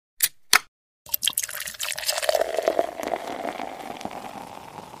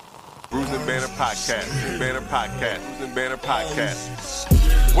Bruising Banner Podcast. Bruising Banner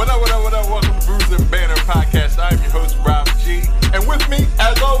Podcast. What up? Welcome to Bruising Banner Podcast. I'm your host, Rob G. And with me,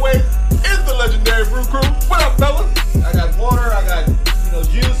 as always, is the legendary Brew Crew. What up, fellas? I got water, I got,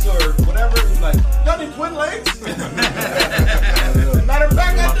 juice or whatever. It's like, y'all need twin legs? Matter of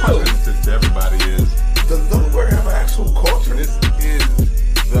fact, I do. To everybody is, does Delaware have an actual culture? This is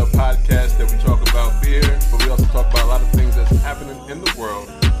the podcast that we talk about beer, but we also talk about a lot of things that's happening in the world,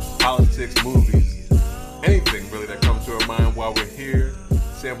 politics, movies, anything really that comes to our mind while we're here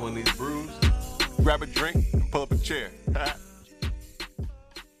sampling these brews. Grab a drink and pull up a chair.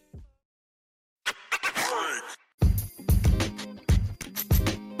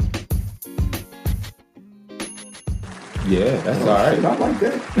 Yeah, that's all right. I like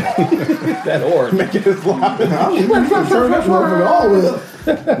that. That org. Make it as loud. I'm trying to turn that motherfucker all up.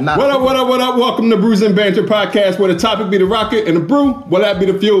 What up? Welcome to Brews and Banter Podcast, where the topic be the rocket and the brew, will that be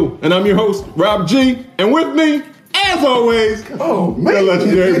the fuel? And I'm your host, Rob G. And with me, as always, the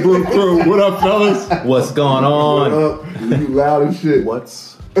legendary Brew Crew. What up, fellas? What's going on? What up? You loud as shit.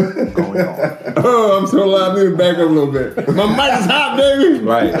 What's going on? Oh, I'm so loud. I need to back up a little bit. My mic is hot, baby.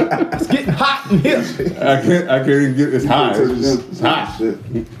 Right. It's getting hot in here. I can't even get it's hot. It's hot.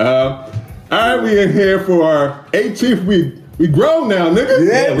 All right, we in here for our 18th. We grown now, nigga.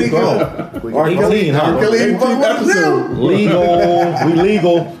 Yeah, we go. We're 18, huh? 18th episode. Legal. We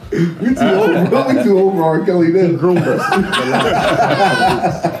legal. We too old for R. Kelly then. Groomed us.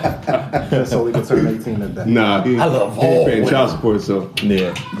 So we can turn 18 today. Nah, he ain't paying child support, so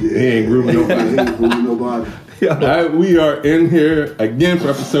Yeah. he ain't grooming nobody. He ain't fooling nobody. All right, we are in here again for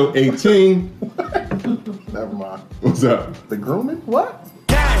episode 18. Never mind. What's up? The grooming? What?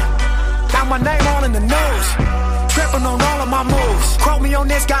 Got my name all in the news. Tripping on all of my moves. Quote me on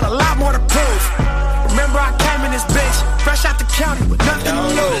this, got a lot more to prove. Remember I came in this bitch, fresh out the county with nothing to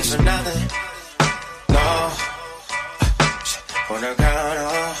lose. No, on the count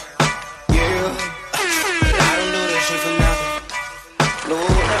of you. I don't do this shit for nothing. No,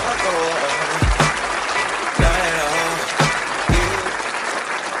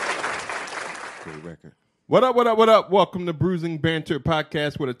 Good record. What up? Welcome to Bruising Banter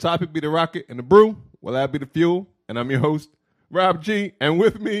Podcast, where the topic be the rocket and the brew, will that be the fuel? And I'm your host, Rob G. And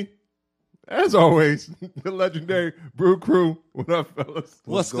with me, as always, the legendary Brew Crew. What up, fellas?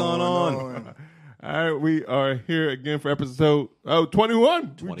 What's going on? All right, we are here again for episode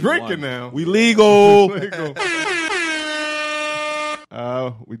 21. We're drinking now. We legal. We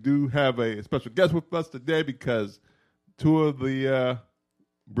do have a special guest with us today because two of the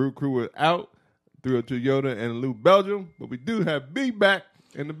Brew Crew were out through to Yoda and Lou Belgium, but we do have B back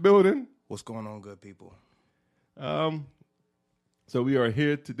in the building. What's going on, good people? So we are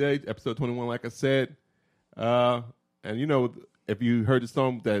here today, episode 21, like I said. And if you heard the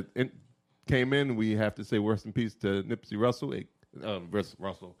song that came in, we have to say rest in peace to Nipsey Hussle.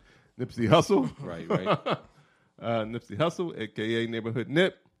 Nipsey Hussle. Right. Nipsey Hussle, a.k.a. Neighborhood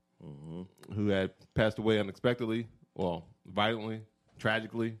Nip, who had passed away unexpectedly, well, violently,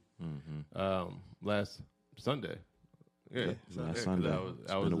 tragically, last Sunday. Yeah, last Sunday.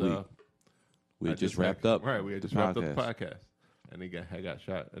 I was we had just wrapped up. Right, we had just wrapped up the podcast. And he got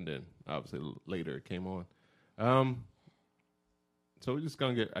shot, and then obviously later it came on. So we're just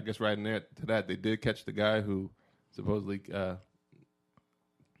gonna get, I guess, right in there to that. They did catch the guy who supposedly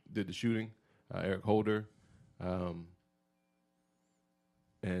did the shooting, Eric Holder,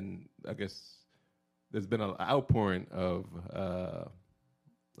 and I guess there's been an outpouring of,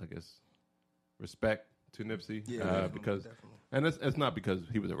 respect to Nipsey, because, definitely. and it's not because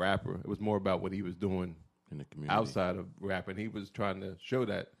he was a rapper. It was more about what he was doing In the community. outside of rapping. He was trying to show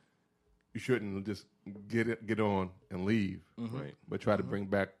that you shouldn't just get on and leave, right? But try to bring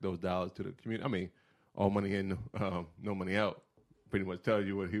back those dollars to the community. I mean, all money in, no money out. Pretty much tell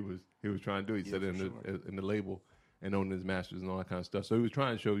you what he was trying to do. He said it in the label and owning his masters and all that kind of stuff. So he was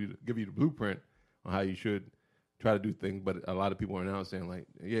trying to show you, give you the blueprint on how you should try to do things. But a lot of people are now saying like,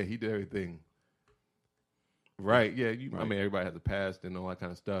 yeah, he did everything right. Yeah, I mean, everybody has a past and all that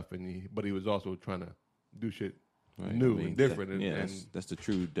kind of stuff. But he was also trying to do shit new and different. That's the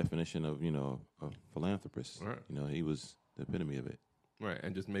true definition of a philanthropist. Right. He was the epitome of it. Right,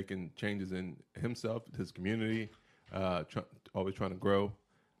 and just making changes in himself, his community, always trying to grow.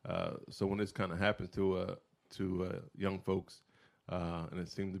 So when this kind of happens to young folks, and it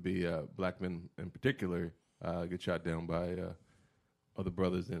seemed to be black men in particular, get shot down by other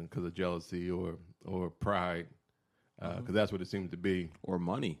brothers because of jealousy or pride, because that's what it seemed to be. Or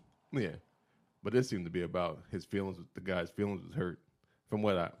money. Yeah. But it seemed to be about his feelings. The guy's feelings was hurt. From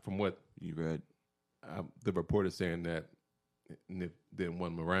what you read, the reporter saying that Nip didn't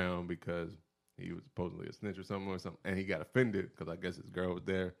want him around because he was supposedly a snitch or something, and he got offended because I guess his girl was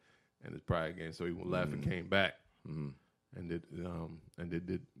there and his pride game, so he left and came back and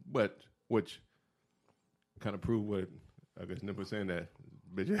did but which kind of proved what I guess Nip was saying, that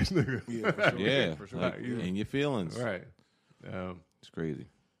bitch ass nigga. Yeah, for sure. Yeah, for sure. like, in your feelings. Right. It's crazy.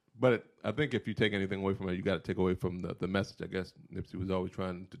 But I think if you take anything away from it, you got to take away from the message. I guess Nipsey was always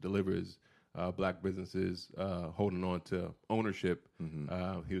trying to deliver his black businesses, holding on to ownership.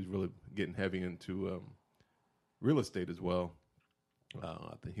 He was really getting heavy into real estate as well.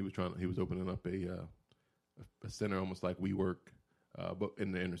 I think he was opening up a center almost like WeWork, but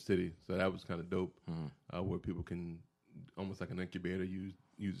in the inner city. So that was kind of dope, where people can almost like an incubator use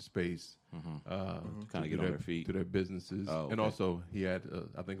the space, Kind of get on their feet to their businesses. Oh, okay. And also he had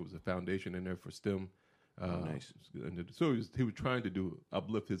I think it was a foundation in there for STEM. Nice. So he was trying to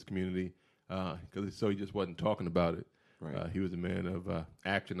uplift his community, because he just wasn't talking about it. Right. He was a man of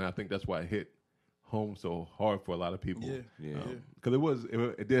action, and I think that's why it hit home so hard for a lot of people. Yeah. Because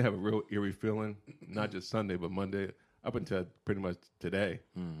it did have a real eerie feeling, not just Sunday but Monday up until pretty much today.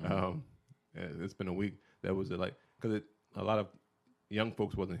 It's been a week that was like, because a lot of young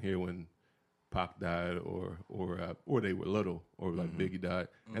folks wasn't here when Pac died or they were little, or like Biggie died,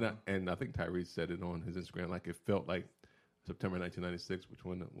 and I think Tyrese said it on his Instagram, like it felt like September 1996, which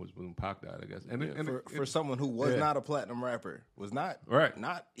one was when Pac died, I guess. And for someone who was not a platinum rapper, was not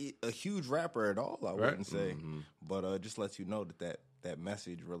a huge rapper at all, I wouldn't say, but just lets you know that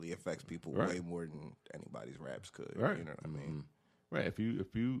message really affects people way more than anybody's raps could. Right. You know what I mean? Right. If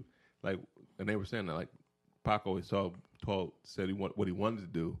you like, and they were saying that like Pac always said what he wanted to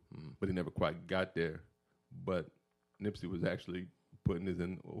do, but he never quite got there. But Nipsey was actually putting his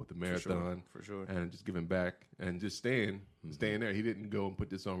in with the marathon, for sure, and just giving back and just staying there. He didn't go and put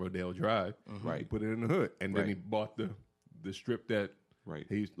this on Rodale Drive. Right. He put it in the hood, and then he bought the strip that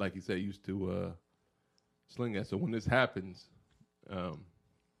he, like he said, used to sling at. So when this happens,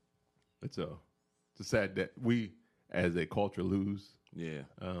 it's a sad that we as a culture lose. Yeah.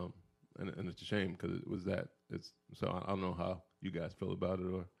 And it's a shame because it was that. So I don't know how you guys feel about it,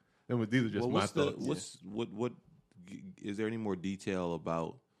 and these are just my thoughts. What is there any more detail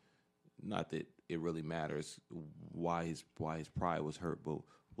about? Not that it really matters why his pride was hurt, but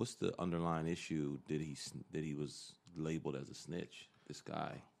what's the underlying issue? Did he was labeled as a snitch? This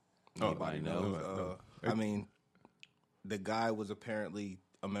guy. Anybody know? No. I mean, the guy was apparently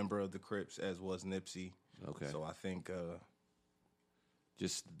a member of the Crips, as was Nipsey. Okay. So I think.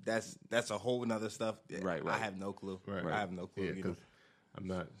 Just that's a whole nother stuff. Right. I have no clue. Right. I have no clue. Yeah, because I'm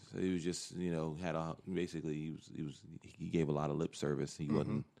not. So he was just he gave a lot of lip service. He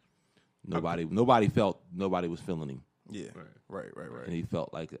wasn't. Nobody felt nobody was feeling him. Yeah. Right. And he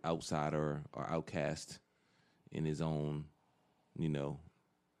felt like an outsider or outcast in his own,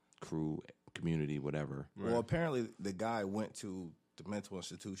 crew, community, whatever. Well, apparently the guy went to the mental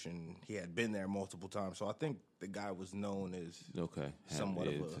institution. He had been there multiple times, so I think the guy was known as somewhat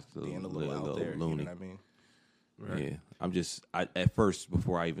of being a little out there. Loony. You know what I mean? Right. Yeah, at first,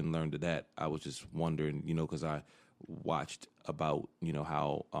 before I even learned of that, I was just wondering, because I watched about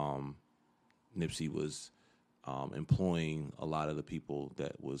how Nipsey was employing a lot of the people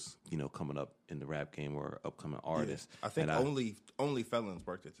that was coming up in the rap game or upcoming artists. Yeah. I think only felons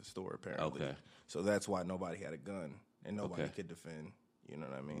worked at the store apparently. Okay, so that's why nobody had a gun. And nobody could defend, you know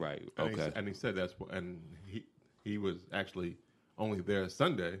what I mean? Right. And he said that's what, and he was actually only there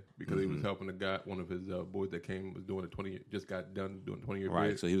Sunday because he was helping one of his boys that was doing just got done doing 20-year right.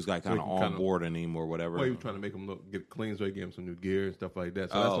 bid. So he was kind of on board him or whatever. Well, he was trying to make him get clean, so he gave him some new gear and stuff like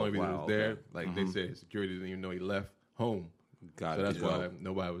that. So that's the only reason he was there. Okay. Like they said, security didn't even know he left home. So that's why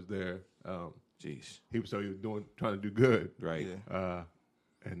nobody was there. Jeez. He was trying to do good. Right. Yeah.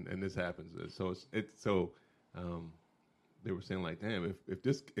 And this happens. So they were saying like, damn, if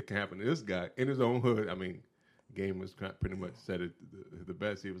it can happen to this guy in his own hood. I mean, Game was pretty much said it the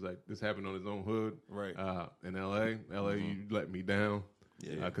best. He was like, this happened on his own hood, right? In L.A., you let me down,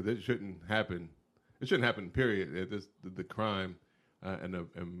 because it shouldn't happen. It shouldn't happen. Period. The crime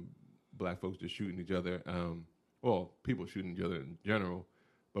and black folks just shooting each other. Well, people shooting each other in general,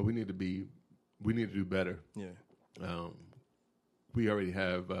 but we need to do better. Yeah. We already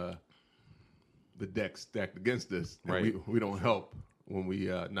have. The deck stacked against us. Right. We don't help when we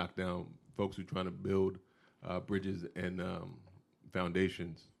knock down folks who are trying to build bridges and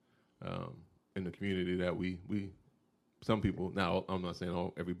foundations in the community that we some people, now I'm not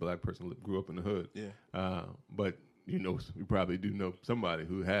saying every black person grew up in the hood. Yeah. But we probably do know somebody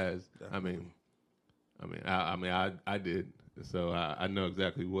who has. Definitely. I did. So I know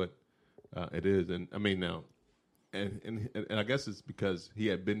exactly what it is. And I mean, now and I guess it's because he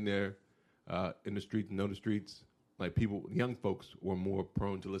had been there in the streets, know the streets. Like people, young folks were more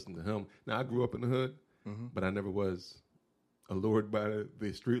prone to listen to him. Now I grew up in the hood, but I never was allured by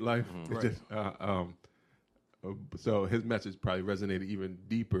the street life. Right. Just, so his message probably resonated even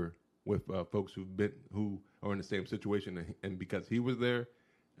deeper with folks who are in the same situation, and because he was there,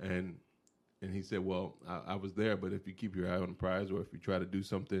 and he said, "Well, I was there, but if you keep your eye on the prize, or if you try to do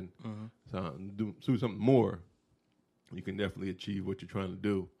something, do something more, you can definitely achieve what you're trying to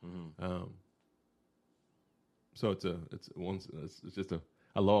do." So it's just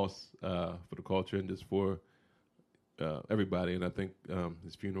a loss for the culture and just for everybody. And I think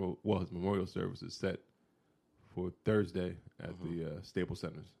his memorial service is set for Thursday at the Staples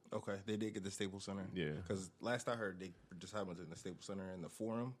Centers. Okay, they did get the Staples Center. Yeah, because last I heard, they just happened in the Staples Center and the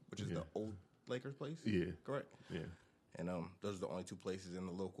Forum, which is the old Lakers place. Yeah, correct. Yeah, and those are the only two places in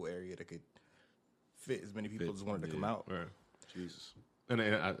the local area that could fit as many people as wanted to come out. Right. Jesus. And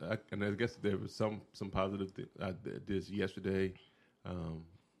I guess there was some positive thing. I did this yesterday.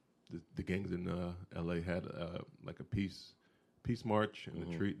 The gangs in L.A. had like a peace march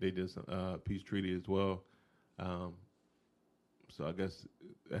and they did some peace treaty as well. So I guess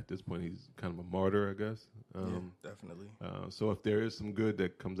at this point he's kind of a martyr, I guess. Definitely. So if there is some good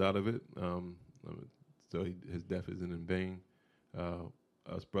that comes out of it, so his death isn't in vain.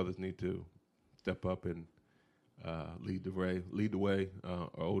 Us brothers need to step up and lead the way. Our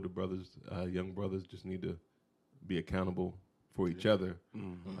older brothers, young brothers, just need to be accountable for each other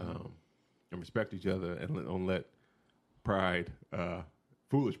and respect each other, and don't let pride,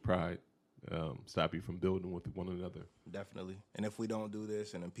 foolish pride, stop you from building with one another. Definitely. And if we don't do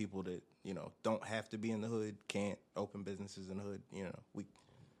this, and then people that don't have to be in the hood can't open businesses in the hood,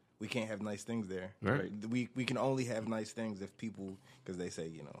 we can't have nice things there. Right. We can only have nice things if people, because they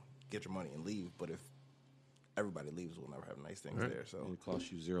say get your money and leave, but if everybody leaves, we'll never have nice things there. So it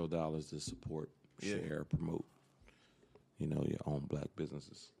costs you $0 to support, share, promote, your own black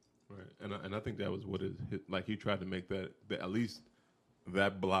businesses. Right, and I think that was what like he tried to make that at least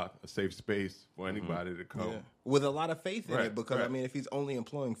that block a safe space for anybody to come with a lot of faith in it. Because I mean, if he's only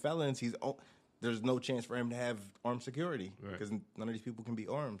employing felons, there's no chance for him to have armed security because none of these people can be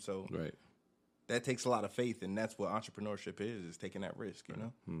armed. So that takes a lot of faith, and that's what entrepreneurship is taking that risk.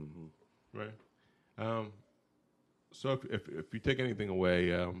 Right. So if you take anything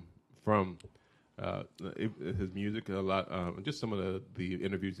away from his music, a lot, just some of the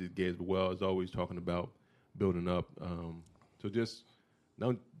interviews he gave as well, is always talking about building up. So just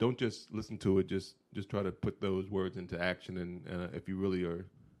don't just listen to it. Just try to put those words into action. And if you really are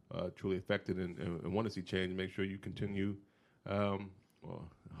truly affected and want to see change, make sure you continue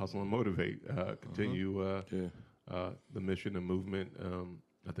hustle and motivate. Continue the mission and movement.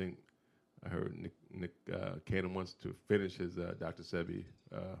 I think I heard Nick Cannon wants to finish his Dr. Sebi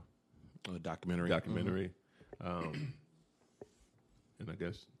documentary. And I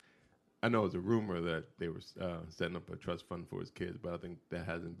guess I know it's a rumor that they were setting up a trust fund for his kids, but I think that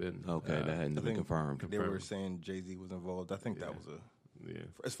hasn't been that hadn't been confirmed. They were saying Jay-Z was involved. I think that was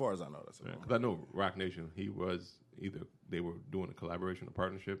as far as I know, that's because I know Rock Nation. He was they were doing a collaboration, a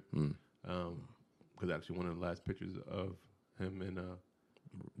partnership. Because actually, one of the last pictures of him and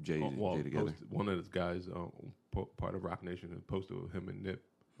Jay together. One of his guys, part of Rock Nation, posted with him and Nip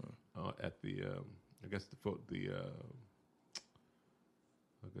at the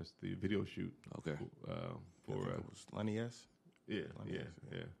the video shoot. Okay. For it was Lenny S. Yeah.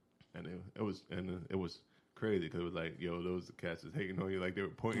 And it was crazy because it was like, those cats is hating on you, like they were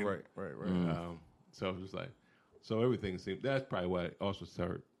pointing. Right. So it was just like, everything seemed. That's probably why it also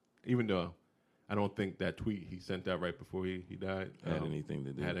started, even though I don't think that tweet he sent out right before he died had anything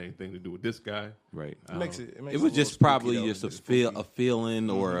to do with this guy. Right. It was just probably just a feeling,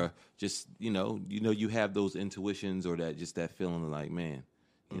 or just you have those intuitions or that feeling of like, man,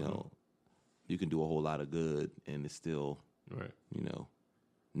 you can do a whole lot of good and it's still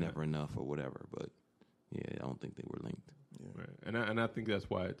never enough or whatever. But I don't think they were linked. Yeah. Right. And I think that's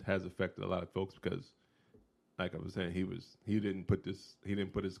why it has affected a lot of folks because, like I was saying, he didn't put his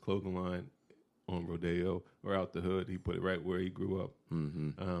clothing line on Rodeo or out the hood. He put it right where he grew up.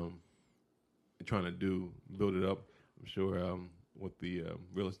 Trying to build it up. I'm sure with the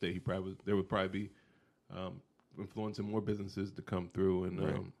real estate, there would probably be influencing more businesses to come through and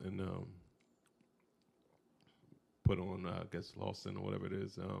put on I guess Lawson or whatever it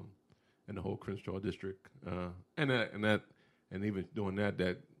is in the whole Crenshaw district and even doing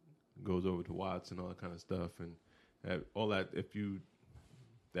that goes over to Watts and all that kind of stuff and all that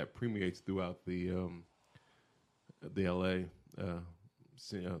that permeates throughout the LA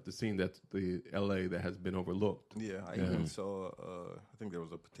the scene that's the LA that has been overlooked. Yeah, I even saw. I think there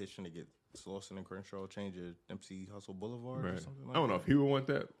was a petition to get Slauson and Crenshaw change at Dempsey Hustle Boulevard or something like that. I don't know if he would want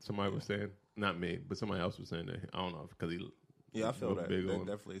that. Somebody was saying, not me, but somebody else was saying that. I don't know because he. Yeah, I feel that. That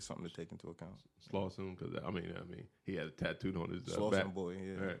definitely is something to take into account. Slauson, because I mean, he had a tattoo on his Slauson back. boy,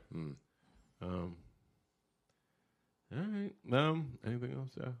 yeah. All right. Anything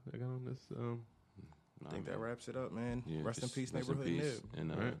else I got on this? I think that wraps it up, man. Yeah, rest in peace, rest in neighborhood peace. Nib.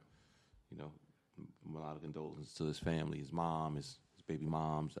 And a lot of condolences to his family, his mom, his baby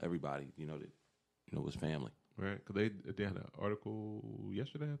moms, everybody. His family. Right, because they had an article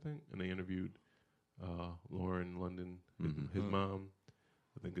yesterday, I think, and they interviewed Lauren London, his mom,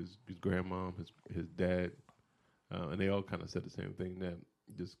 I think his grandmom, his dad, and they all kind of said the same thing, that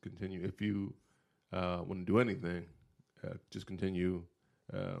just continue. If you want to do anything, just continue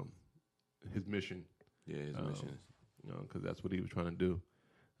his mission. Yeah, his mission. Because that's what he was trying to do.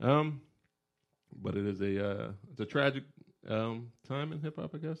 But it is it's a tragic time in hip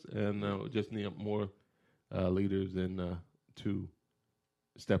hop, I guess, and just need more leaders and to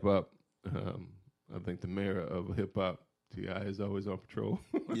step up. I think the mayor of hip hop, T.I., is always on patrol.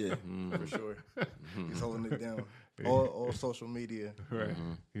 Yeah, for sure. He's holding it down. All social media. Right.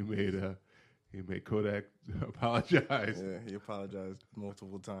 He made Kodak apologize. Yeah, he apologized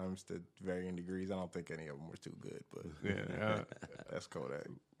multiple times to varying degrees. I don't think any of them were too good, but that's Kodak.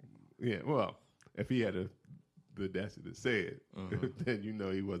 Yeah, well, if he had the audacity to say it, then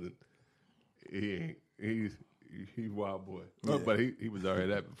he wasn't. He's wild boy. Yeah. But he was already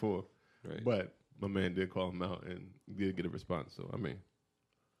that before. Right. But my man did call him out and did get a response. So I mean,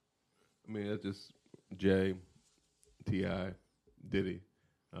 that's just Jay, T.I., Diddy,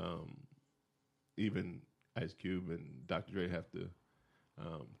 even Ice Cube and Dr. Dre have to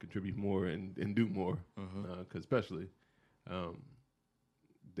contribute more and do more, because especially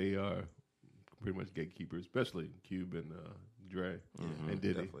they are pretty much gatekeepers, especially Cube and Dre and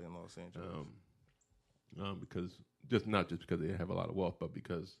Diddy. Definitely in Los Angeles. Because not just because they have a lot of wealth, but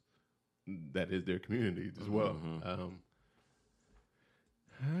because that is their communities as well. All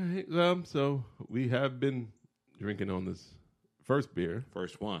right, so we have been drinking on this first beer.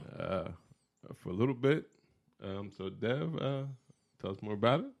 First one. For a little bit. So, Dev, tell us more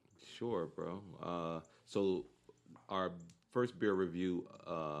about it. Sure, bro. So our first beer review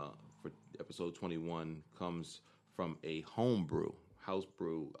for episode 21 comes from a home brew, house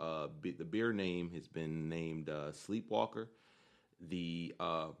brew. The beer name has been named Sleepwalker. The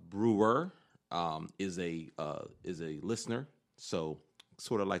brewer is a listener, so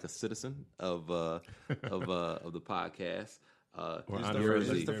sort of like a citizen of the podcast. This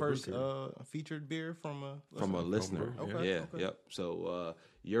is the first featured beer from a listener. Okay. Yeah, yep. So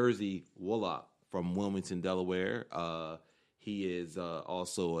Jerzy Wolop from Wilmington, Delaware. He is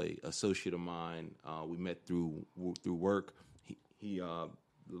also an associate of mine. We met through work. He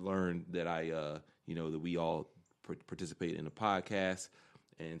learned that that we all participate in a podcast,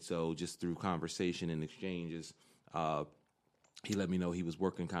 and so just through conversation and exchanges, he let me know he was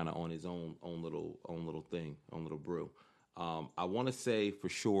working kind of on his own little brew. I want to say for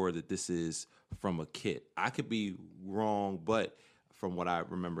sure that this is from a kit. I could be wrong, but from what I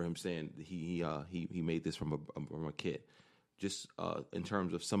remember him saying, he made this from a kit. Just in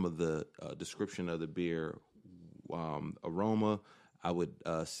terms of some of the description of the beer aroma, I would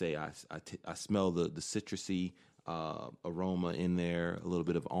say I smell the citrusy aroma in there, a little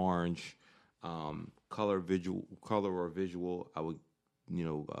bit of orange, color or visual. I would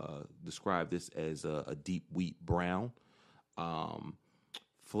describe this as a deep wheat brown.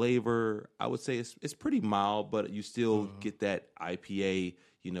 Flavor, I would say it's pretty mild, but you still get that IPA,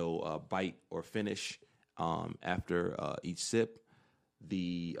 bite or finish after each sip.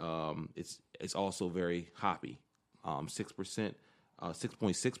 It's also very hoppy, 6%,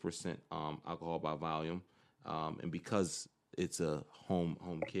 6.6% alcohol by volume, and because it's a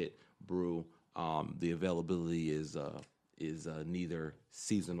home kit brew, the availability is neither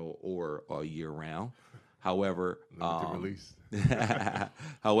seasonal or year round. However,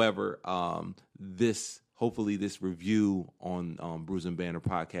 hopefully this review on Brews and Banter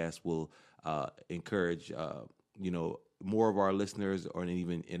podcast will encourage more of our listeners, or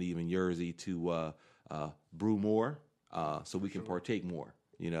even Jerzy, to brew more, so we can partake more.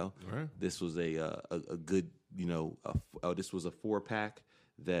 Right. This was a good this was a 4-pack,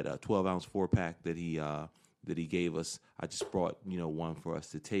 that 12-ounce 4-pack that he gave us. I just brought one for us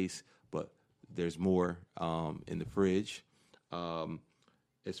to taste, but there's more in the fridge.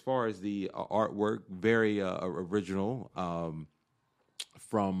 As far as the artwork, very original.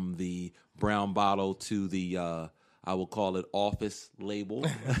 From the brown bottle to the I will call it office label.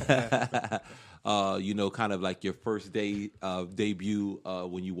 Kind of like your first day debut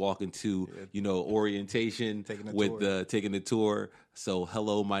when you walk into, orientation taking the tour. So,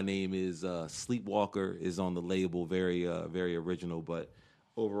 hello, my name is Sleepwalker is on the label. Very, very original, but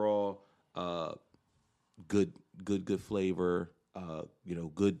overall, good flavor.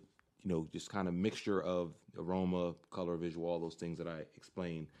 Good, just kind of mixture of aroma, color, visual, all those things that I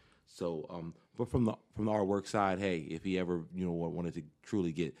explained. So, but from the artwork side, hey, if he ever wanted to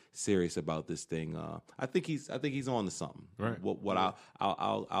truly get serious about this thing, I think he's on to something. Right.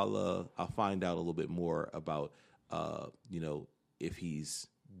 I'll find out a little bit more about if he's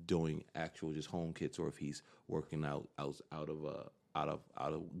doing actual just home kits or if he's working out of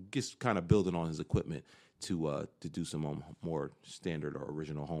just kind of building on his equipment to do some more standard or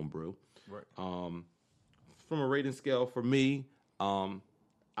original home brew. Right. From a rating scale for me,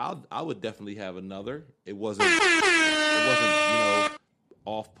 I would definitely have another. It wasn't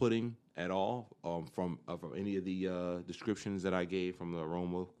off-putting at all from any of the descriptions that I gave, from the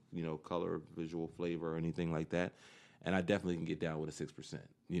aroma, color, visual, flavor, or anything like that. And I definitely can get down with a 6%.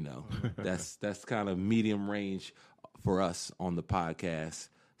 That's kind of medium range for us on the podcast.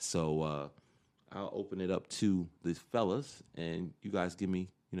 So I'll open it up to the fellas, and you guys give me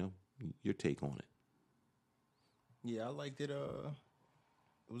your take on it. Yeah, I liked it.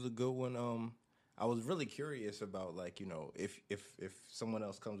 It was a good one. I was really curious about if someone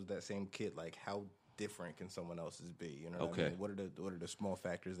else comes with that same kit, like how different can someone else's be? Okay. What are the small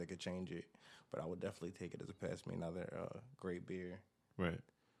factors that could change it? But I would definitely take it as a pass. Me another great beer. Right.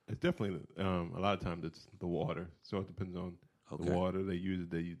 It's definitely a lot of times it's the water. So it depends on the water they use.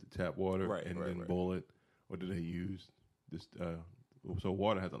 They use the tap water then boil it, or do they use this? So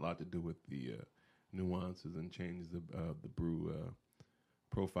water has a lot to do with the nuances and changes the brew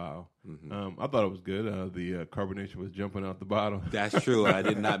profile. Mm-hmm. I thought it was good. The carbonation was jumping out the bottle. That's true. I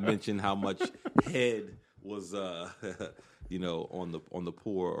did not mention how much head was, on the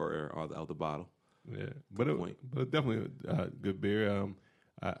pour or out the bottle. Yeah, but it definitely a good beer.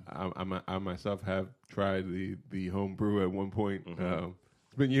 I myself have tried the home brew at one point. Mm-hmm.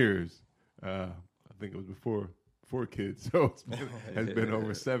 It's been years. I think it was before 4 kids, so it's been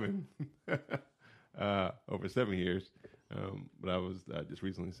over 7 years. But I was just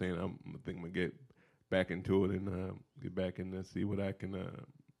recently saying I think I'm gonna get back into it and get back in and see what I can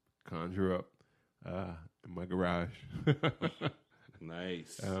conjure up in my garage.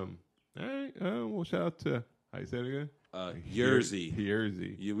 Nice. All right. Well, shout out to how you say it again? Yerzy.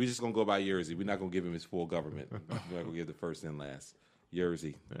 Yerzy. Yeah, we're just gonna go by Yerzy. We're not gonna give him his full government. We're not gonna give the first and last.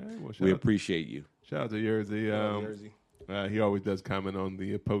 Yerzy. All right, well, we appreciate you. Shout out to Yerzy. Yerzy. He always does comment on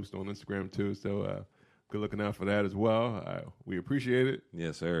the post on Instagram too. So. Good looking out for that as well. We appreciate it.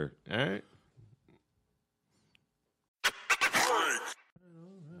 Yes, sir. All right.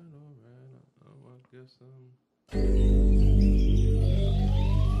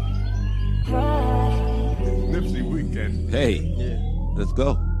 Nipsey weekend. Hey, let's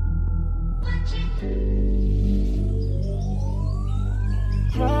go.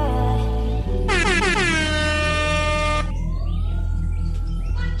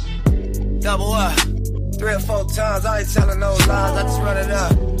 Double up. 3 or 4 times, I ain't telling no lies, I just run it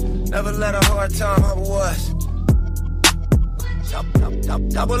up. Never let a hard time humble us.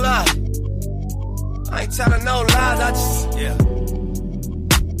 Double up. I ain't telling no lies,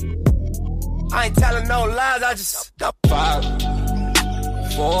 I ain't telling no lies, I just 5,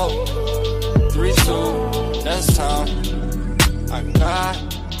 4, 3, 2, that's time. I got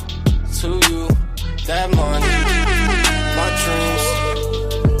to you that money. My dreams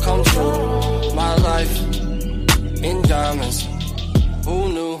come true. My life in diamonds. Who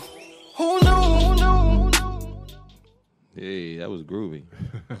knew? Who knew? Hey, that was groovy.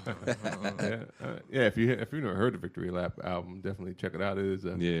 Yeah. If you've never heard the Victory Lap album, definitely check it out. It is.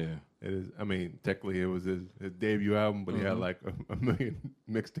 It is. I mean, technically, it was his debut album, but he had like a million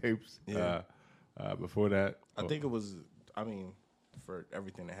mixtapes. Yeah. Before that, I think it was. I mean, for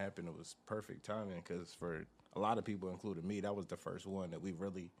everything that happened, it was perfect timing because for a lot of people, including me, that was the first one that we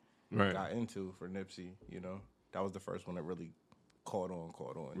really. Right. Got into for Nipsey, that was the first one that really caught on.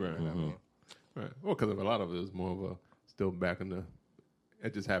 Right. You know what I mean? Right. Well, because a lot of it was more of a still back in the.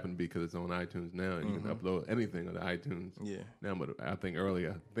 It just happened because it's on iTunes now, and you can upload anything on the iTunes. Yeah. Now, but I think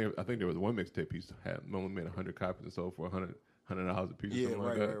earlier, I think there was one mixtape he had only made 100 copies and sold for $100 a piece. Yeah. Or something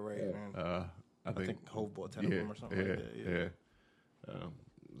Right. like that. Right. I think Hov bought 10 of them or something like that. Yeah.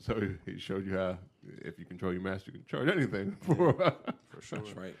 So he showed you how if you control your master, you can charge anything for sure.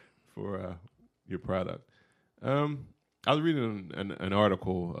 That's right. For your product. I was reading an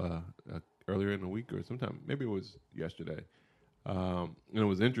article earlier in the week or sometime, maybe it was yesterday. And it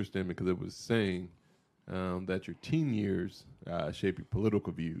was interesting because it was saying that your teen years shape your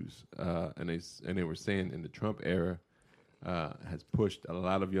political views, and they were saying in the Trump era has pushed a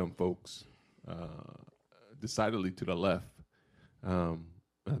lot of young folks decidedly to the left.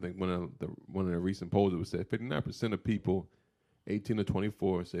 I think one of the recent polls, it was said 59% of people 18 to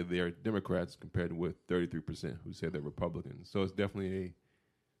 24 say they are Democrats, compared with 33% who say they're Republicans. So it's definitely a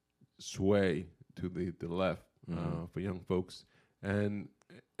sway to the left for young folks, and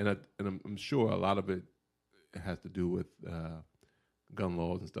I'm sure a lot of it has to do with gun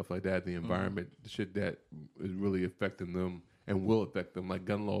laws and stuff like that. The environment, the shit that is really affecting them and will affect them, like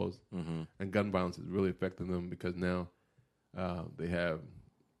gun laws and gun violence is really affecting them because now they have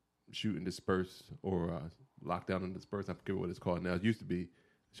shoot and disperse or lockdown and disperse. I forget what it's called now. It used to be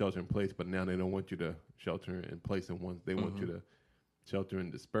shelter in place, but now they don't want you to shelter in place in one. They want you to shelter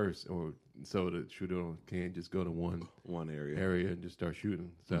and disperse, or so the shooter can't just go to one area and just start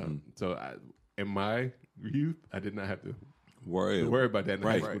shooting. So in my youth, I did not have to worry about that in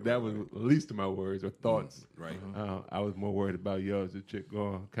high school. That was the least of my worries or thoughts. I was more worried about, is this chick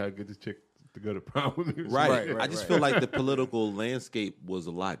going? Can I get this chick to go to prom with me? I just feel like the political landscape was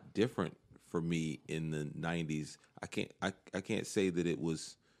a lot different for me in the 90s. I can't say that it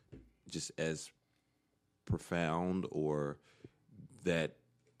was just as profound, or that,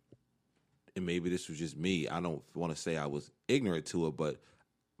 and maybe this was just me. I don't want to say I was ignorant to it, but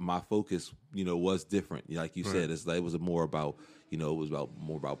my focus, was different. Like you said, it was more about,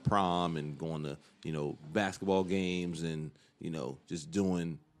 more about prom and going to, basketball games and, just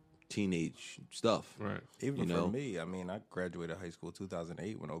doing teenage stuff. Right. Even for me, I mean, I graduated high school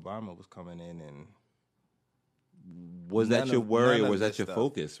 2008 when Obama was coming in, and was that your worry or was that your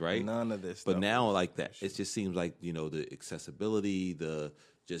focus, right? None of this but stuff. But now, like that, it just seems like, the accessibility,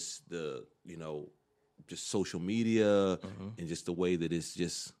 just social media, and just the way that it's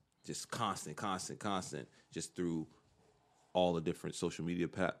just constant, just through all the different social media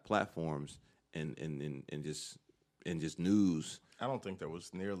platforms and just news. I don't think there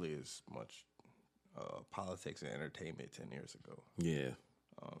was nearly as much politics and entertainment 10 years ago. Yeah.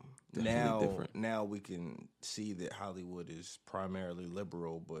 Now we can see that Hollywood is primarily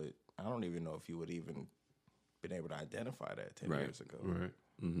liberal, but I don't even know if you would even been able to identify that 10 years ago. Right.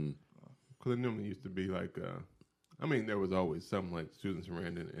 Because it normally used to be like, there was always some like Susan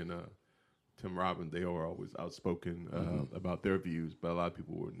Sarandon and Tim Robbins. They were always outspoken about their views, but a lot of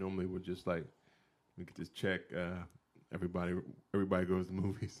people were just like, we get this check. Everybody goes to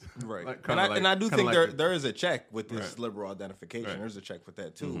movies, right? Like, and I do think there is a check with this liberal identification. Right. There's a check with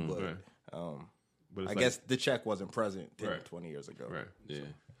that too, but I guess the check wasn't present 10 or 20 years ago. Right. Yeah.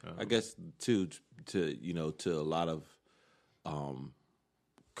 I guess to a lot of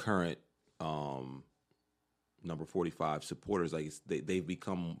current number 45 supporters, like they've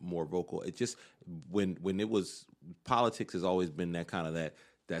become more vocal. It just when it was politics has always been that kind of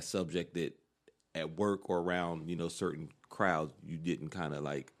that subject that at work or around certain crowds you didn't kind of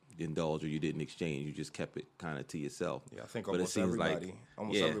like indulge or you didn't exchange. You just kept it kind of to yourself. Yeah, I think almost everybody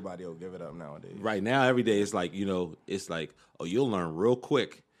will give it up nowadays. Right now, every day it's like it's like, oh, you'll learn real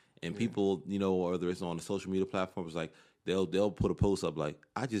quick, and people whether it's on the social media platforms, like they'll put a post up like,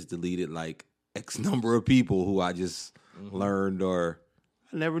 I just deleted like X number of people who I just learned, or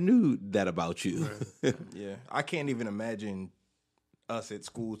I never knew that about you. Right. Yeah, I can't even imagine us at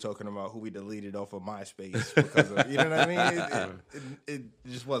school talking about who we deleted off of MySpace because of, you know what I mean? It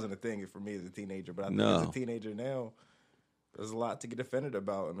just wasn't a thing for me as a teenager, but I think as a teenager now, there's a lot to get offended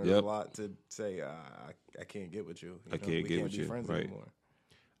about, and there's a lot to say, I can't get with you. I can't get with you. Friends anymore.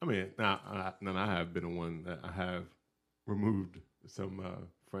 I mean, now I have been one that I have removed some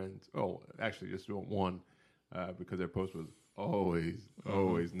friends. Oh, actually, just one because their post was always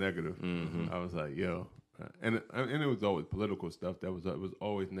negative. I was like, yo. And it was always political stuff. It was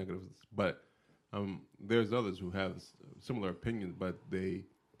always negative. But there's others who have similar opinions, but they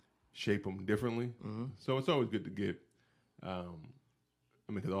shape them differently. So it's always good to get.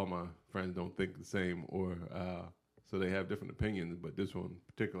 Because all my friends don't think the same, or so they have different opinions. But this one in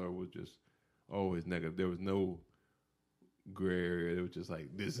particular was just always negative. There was no gray area. It was just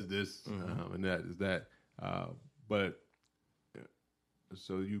like, this is this, and that is that. But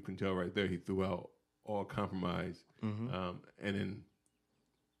so you can tell right there, he threw out all compromise, and in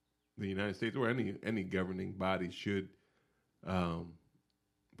the United States or any governing body should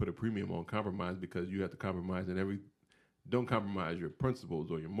put a premium on compromise, because you have to compromise in don't compromise your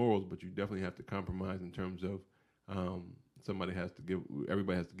principles or your morals, but you definitely have to compromise in terms of everybody has to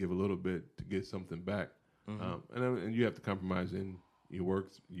give a little bit to get something back, and you have to compromise in your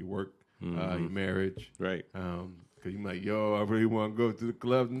work, your marriage. Right. Because you might, I really want to go to the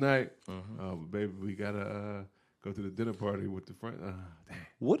club tonight. But baby, we got to go to the dinner party with the friend.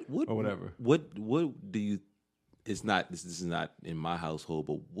 What or whatever. What do you, this is not in my household,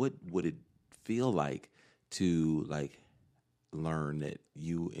 but what would it feel like to like learn that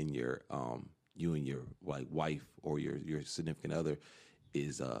you and your like wife or your significant other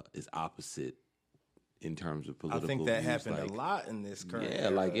is opposite in terms of political I think that views, happened a lot in this current era.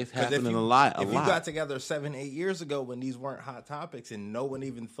 era. Like it's happening a lot. If you got together 7-8 years ago when these weren't hot topics and no one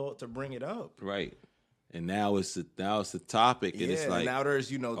even thought to bring it up, right? And now it's a topic, and it's like now there's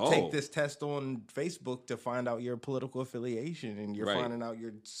take this test on Facebook to find out your political affiliation, and you're finding out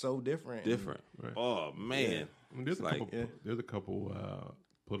you're so different. Right. Oh man, I mean, there's a couple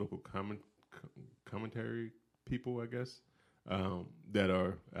political commentary people, I guess, that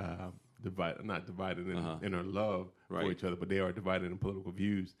are not divided in their love for each other, but they are divided in political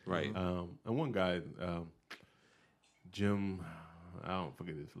views. Right. And one guy, Jim, I don't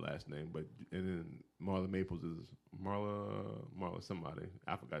forget his last name, but and then Marla Maples is Marla somebody.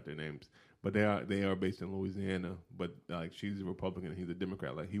 I forgot their names, but they are based in Louisiana. But like she's a Republican, and he's a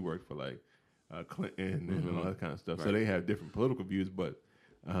Democrat. Like he worked for like Clinton and all that kind of stuff. Right. So they have different political views, but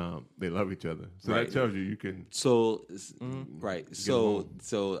they love each other. So that tells you can. So right. So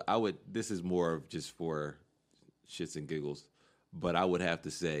I would. This is more of just for shits and giggles, but I would have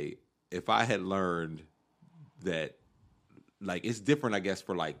to say if I had learned that. Like it's different, I guess,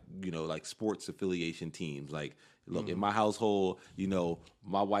 for like like sports affiliation teams. Like, look, in my household,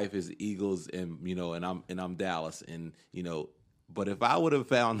 my wife is Eagles, and and I'm Dallas, and But if I would have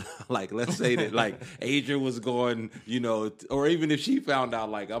found, like, let's say that like Adrian was going, or even if she found out,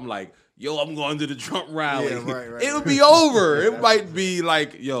 like I'm like, yo, I'm going to the Trump rally, it would be over. It might be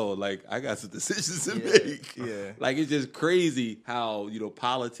like, yo, like I got some decisions to make. Yeah, like it's just crazy how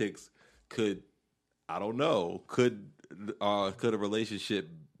politics could, I don't know, could a relationship,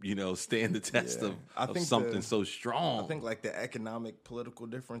 stand the test of something so strong? I think like the economic, political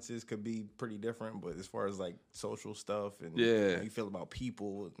differences could be pretty different, but as far as like social stuff and how you feel about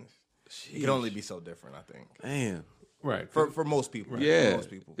people, it can only be so different. I think, man, right for most people, for most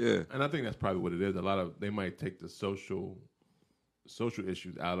people, and I think that's probably what it is. A lot of they might take the social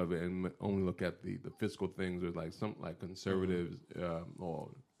issues out of it and only look at the fiscal things, or like some like conservatives or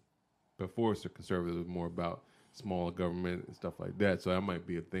before conservatives was more about small government and stuff like that. So that might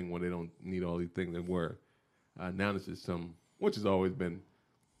be a thing where they don't need all these things. And where now this is which has always been,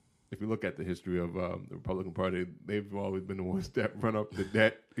 if you look at the history of the Republican Party, they've always been the ones that run up the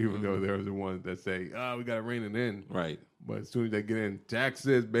debt, even though they're the ones that say, we got to rein it in. Right. But as soon as they get in,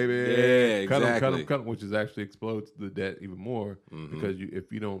 taxes, baby. Yeah, cut exactly. them, which is actually explodes the debt even more. Because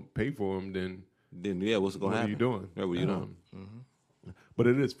if you don't pay for them, then what's going to happen? What are you doing? Yeah, what are you doing? But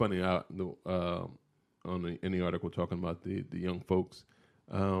it is funny, in the article talking about the young folks,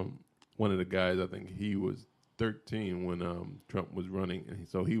 one of the guys, I think he was 13 when Trump was running, and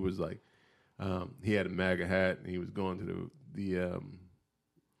so he was like, he had a MAGA hat, and he was going to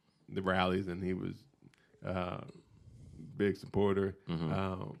the rallies, and he was big supporter.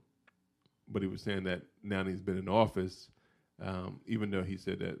 But he was saying that now that he's been in office, even though he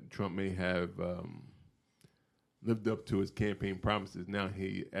said that Trump may have lived up to his campaign promises, now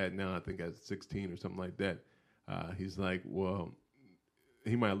I think at 16 or something like that, he's like, well,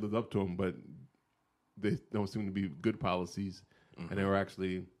 he might have lived up to them, but they don't seem to be good policies, and they were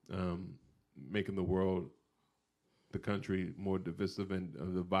actually making the country more divisive and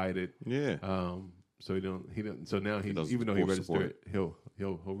divided. Yeah. So he don't. So now even though he registered, he'll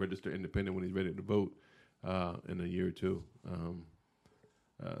register independent when he's ready to vote in a year or two.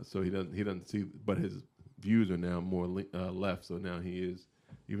 So he doesn't see, but his views are now more left. So now he is,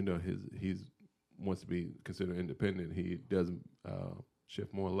 even though he's wants to be considered independent, he doesn't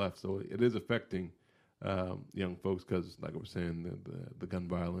shift more left. So it is affecting young folks because, like I was saying, the gun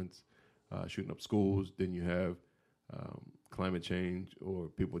violence, shooting up schools. Then you have climate change, or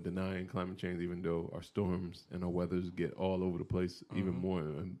people denying climate change, even though our storms and our weathers get all over the place even more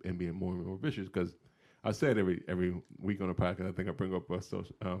and being more and more vicious. Because I said every week on the podcast, I think I bring up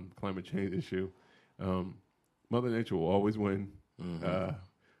a climate change issue. Mother Nature will always win.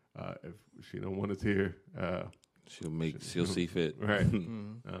 If she don't want us here, she'll see fit. Right.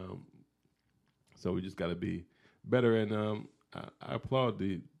 So we just got to be better. And I applaud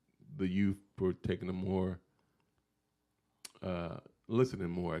the youth for taking a more listening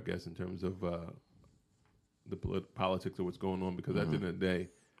more, I guess, in terms of the politics of what's going on. Because at the end of the day,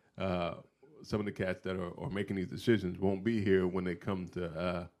 some of the cats that are making these decisions won't be here when they come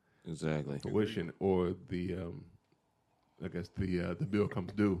to exactly fruition, or the I guess the bill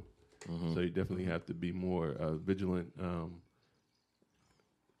comes due. So you definitely have to be more vigilant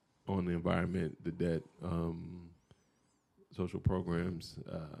on the environment, the debt, social programs,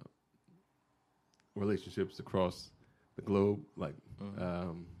 relationships across the globe, like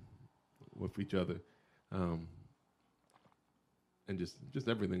with each other, and just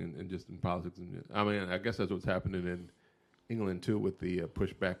everything, and just in politics. And I mean, I guess that's what's happening in England too, with the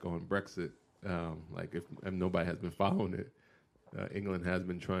pushback on Brexit. Like if nobody has been following it, England has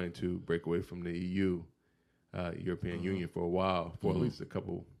been trying to break away from the EU, European Union, for a while, for at least a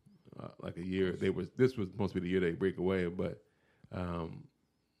couple, like a year. This was supposed to be the year they break away, but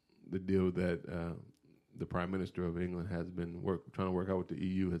the deal that the Prime Minister of England has been trying to work out with the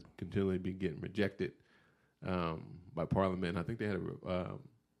EU has continually been getting rejected by Parliament. I think they had a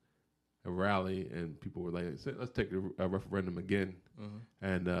rally, and people were like, "Let's take a referendum again,"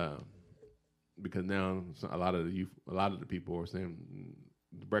 and because now a lot of the people are saying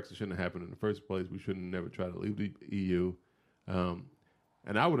Brexit shouldn't have happened in the first place. We shouldn't never try to leave the EU.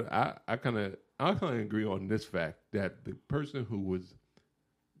 And I kind of agree on this fact that the person who was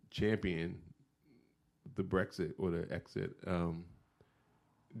championing the Brexit or the exit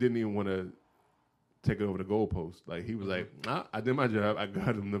didn't even want to take it over the goalpost. Like he was like, I did my job. I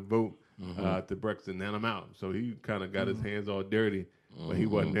got him to vote to Brexit, and then I'm out. So he kind of got his hands all dirty, but he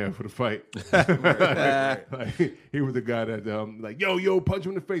wasn't there for the fight. like, he was the guy that like, yo, punch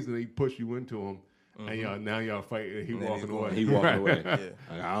him in the face, and he pushed you into him. And now y'all fighting, and he walking away. He walking away. Yeah.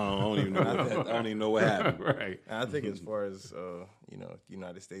 Like, I don't even know. I don't even know what happened. Right. And I think as far as the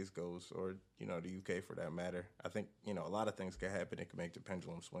United States goes, or the UK for that matter, I think a lot of things can happen. It can make the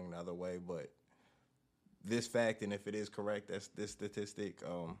pendulum swing the other way. But this fact, and if it is correct, that's this statistic,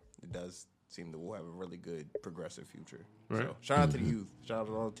 it does seem that we'll have a really good progressive future. Right. So shout out to the youth. Shout out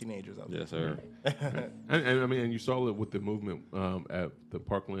to all the teenagers out there. Yes, sir. and I mean, and you saw it with the movement at the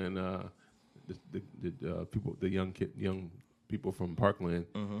Parkland. The people, the young people from Parkland,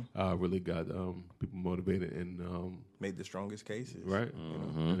 really got people motivated and made the strongest cases, right?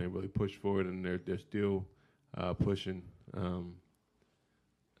 And they really pushed forward, and they're still pushing. So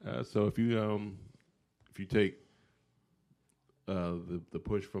if you take the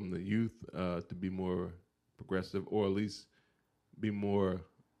push from the youth to be more progressive, or at least be more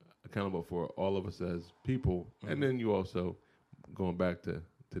accountable for all of us as people, and then you also going back to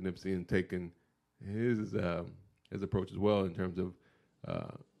Nipsey and taking his approach as well in terms of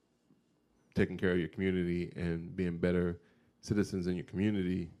taking care of your community and being better citizens in your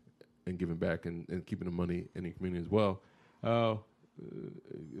community and giving back and keeping the money in your community as well. It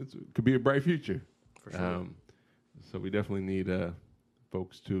could be a bright future. For sure. So we definitely need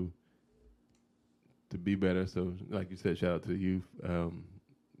folks to be better. So like you said, shout out to the youth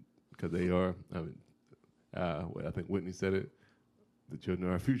because they are. I think Whitney said it. The children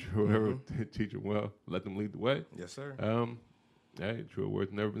are our future, or whatever. Teach them well. Let them lead the way. Yes, sir. Hey, true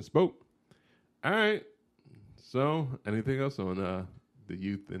words never been spoke. All right. So, anything else on the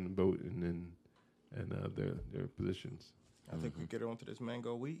youth and the vote and their positions? I think we get on to this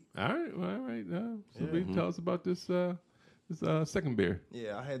mango wheat. All right. Well, all right. So tell us about this second beer.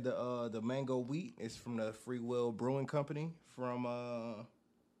 Yeah, I had the mango wheat. It's from the Free Will Brewing Company from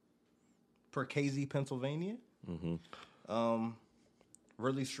Perkasie, Pennsylvania.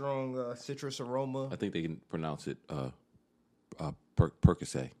 Really strong citrus aroma. I think they can pronounce it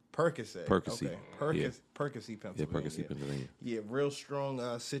Percocet. Percocet. Percocet. Okay. Percocet, Pennsylvania. Yeah, Percocet, Pennsylvania. Yeah, real strong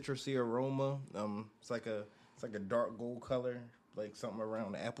citrusy aroma. It's like a dark gold color, like something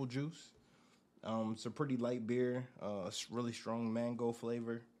around apple juice. It's a pretty light beer. It's really strong mango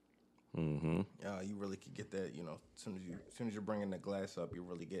flavor. You really could get that. As soon as you're bringing the glass up, you're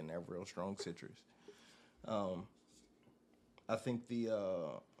really getting that real strong citrus. I think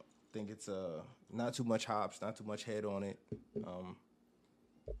it's not too much hops, not too much head on it.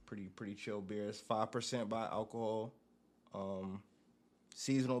 Pretty chill beer. It's 5% by alcohol.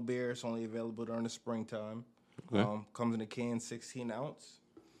 Seasonal beer. It's only available during the springtime. Okay. Comes in a can, 16 ounce.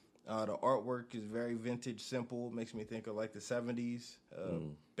 The artwork is very vintage, simple. Makes me think of like the 70s.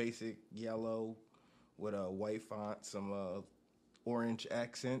 Basic yellow with a white font, some orange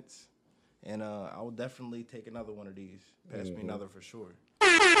accents. And I will definitely take another one of these. Pass me another for sure.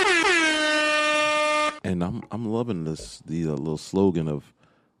 And I'm loving the little slogan of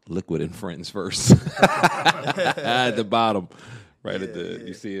 "Liquid and Friends first." At the bottom,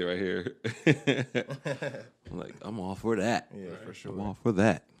 you see it right here. I'm like, I'm all for that. Yeah, for sure. I'm all for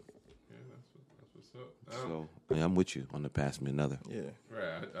that. Yeah, that's what's up. So I'm with you on the pass me another. Yeah,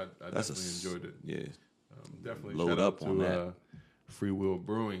 right. I definitely enjoyed it. Yeah, definitely load shout up out on to that. Free Will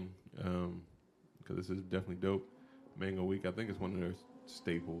Brewing because this is definitely dope. Mango Week, I think it's one of their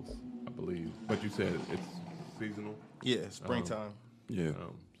staples, I believe. But you said it's seasonal. Yeah, springtime.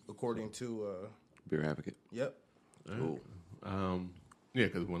 According to Beer Advocate. Yep. Cool. Yeah,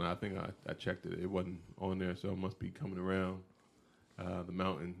 because when I think I checked it, it wasn't on there, so it must be coming around the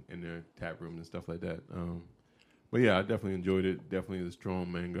mountain in their tap room and stuff like that. But yeah, I definitely enjoyed it. Definitely the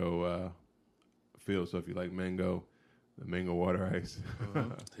strong mango feel. So if you like mango, the mango water ice,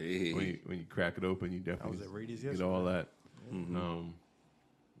 Hey. when you crack it open, you definitely get all that.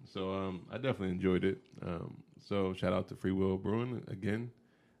 So I definitely enjoyed it. So shout out to Free Will Brewing again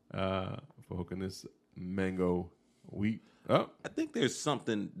for hooking this mango wheat up. I think there's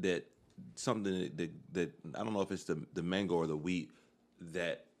something that I don't know if it's the mango or the wheat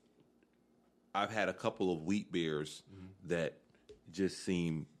that I've had a couple of wheat beers that just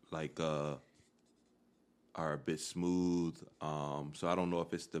seem like are a bit smooth. So I don't know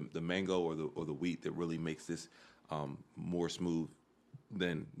if it's the mango or the wheat that really makes this more smooth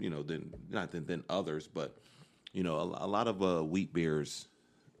than than others, but a lot of wheat beers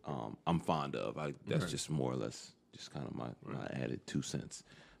I'm fond of. That's just more or less just kind of my added 2 cents.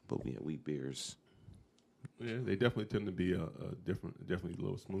 But yeah, wheat beers. Yeah, they definitely tend to be definitely a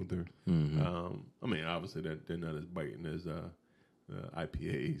little smoother. I mean, obviously they're not as biting as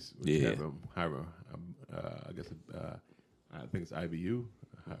IPAs, which have a higher, I think it's IBU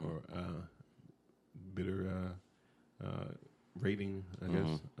or bitter rating, I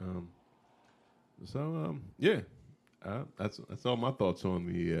guess. That's all my thoughts on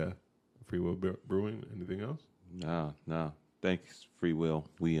the Free Will Brewing. Anything else? No. Thanks, Free Will.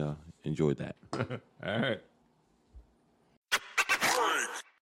 We enjoyed that. All right.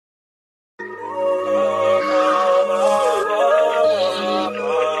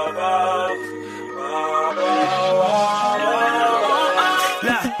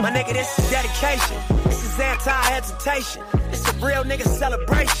 My nigga, this is dedication. This is anti-hesitation. It's a real nigga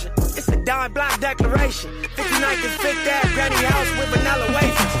celebration. It's a dime block declaration. 59th and 5th Ave, granny house with vanilla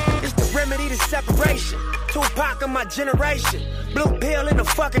wafers. It's the remedy to separation. Tupac of my generation. Blue pill in the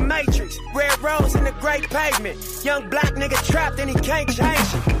fucking matrix. Red rose in the great pavement. Young black nigga trapped and he can't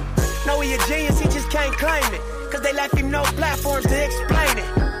change it. Know he a genius, he just can't claim it. Cause they left him no platforms to explain it.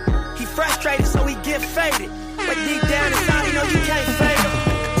 He frustrated, so he get faded. But deep down inside, he know you can't fade him.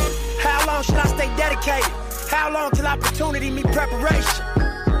 How long should I stay dedicated? How long till opportunity meet preparation?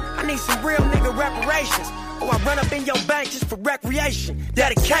 I need some real nigga reparations. Or I run up in your bank just for recreation.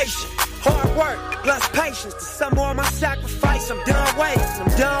 Dedication, hard work, plus patience. To some more of my sacrifice, I'm done waiting.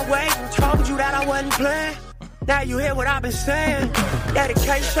 Told you that I wasn't playing. Now you hear what I've been saying.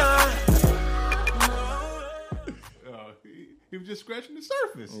 Dedication. He was just scratching the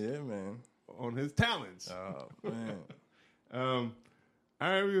surface. Yeah, man. On his talents. Oh, man. All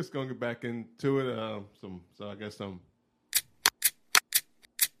right, we're just gonna get back into it. I guess some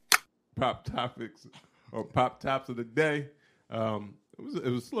pop topics or pop tops of the day. It was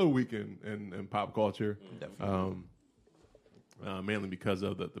a slow week in pop culture, mainly because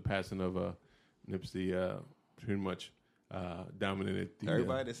of the passing of Nipsey. Pretty much dominated.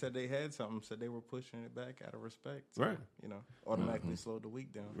 Everybody that said they had something said they were pushing it back out of respect. So, right. Automatically slowed the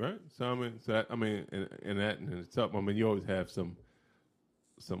week down. Right. So I mean, in that in itself, I mean, you always have some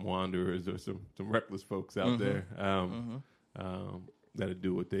wanderers or some reckless folks out there that'll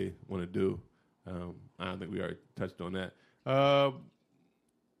do what they want to do. I don't think we already touched on that.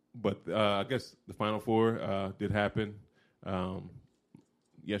 But I guess the Final Four did happen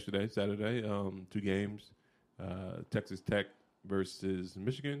yesterday, Saturday. 2 games: Texas Tech versus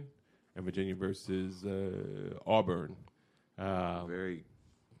Michigan, and Virginia versus Auburn. Very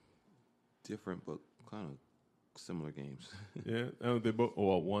different, but kind of similar games. Yeah, they both.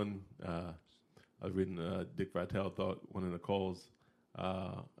 Well, one. I was reading. Dick Vitale thought one of the calls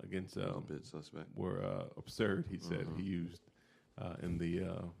against a bit suspect were absurd. He said he used in the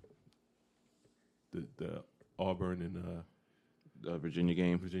Auburn and Virginia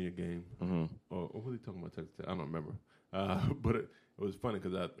game. Or what were they talking about? Texas Tech? I don't remember. But it was funny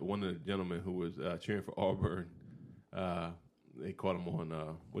because one of the gentlemen who was cheering for Auburn, they caught him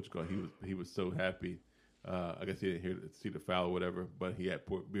on he was so happy. I guess he didn't see the foul or whatever, but he had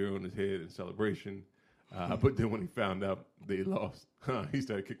poured beer on his head in celebration. But then when he found out they lost, he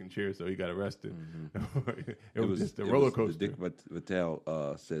started kicking chairs, so he got arrested. it was just a roller coaster. Dick Vitale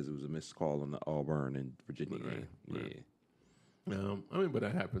says it was a missed call on the Auburn and Virginia game. Right. Yeah. But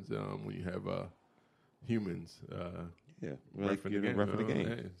that happens when you have humans. Ref in the game.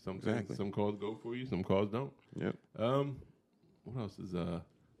 Hey, some calls go for you, some calls don't. Yep. What else is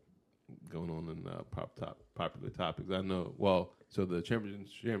going on in popular topics? I know. Well, so the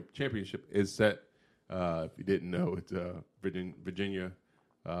championship is set. If you didn't know, it's Virginia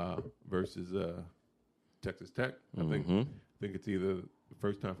versus Texas Tech. I think it's either the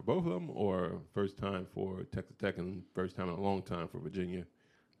first time for both of them or first time for Texas Tech and first time in a long time for Virginia.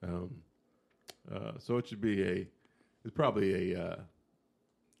 So it should be it's probably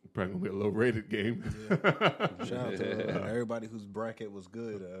going to be a low-rated game. Yeah. Shout out to everybody whose bracket was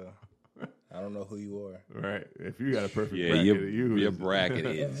good. I don't know who you are. Right. If you got a perfect bracket, your bracket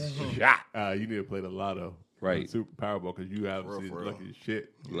is shot. You need to play the lotto. Right. Super Powerball, because you obviously is lucky as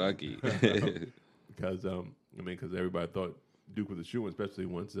shit. Lucky. Because, because everybody thought Duke was a shoe, especially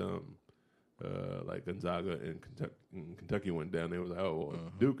once like Gonzaga and Kentucky went down. They was like, oh,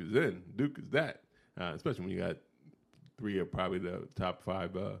 well, Duke is in. Duke is that. Especially when you got 3 of probably the top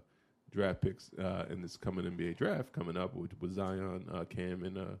 5 draft picks in this coming NBA draft coming up, which was Zion, Cam,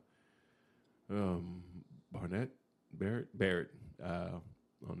 and Barrett on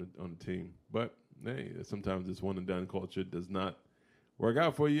the team. But hey, sometimes this one and done culture does not work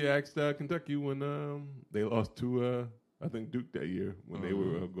out for you. Asked Kentucky when they lost to I think Duke that year when they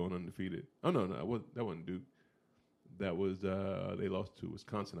were going undefeated. Oh no, that wasn't Duke. That was they lost to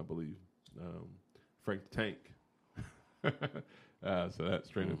Wisconsin, I believe. Frank the Tank. So that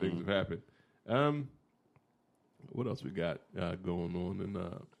strain of things have happened. What else we got going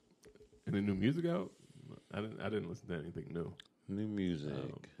on? Any new music out? I didn't listen to anything new. New music?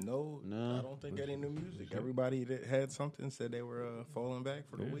 No, I don't think any new music. Everybody that had something said they were falling back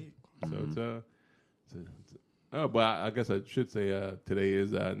for the week. So but I guess I should say today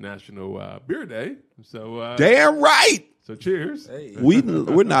is National Beer Day. So damn right. So cheers. Hey.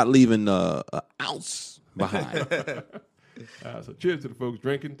 We're not leaving an ounce behind. So cheers to the folks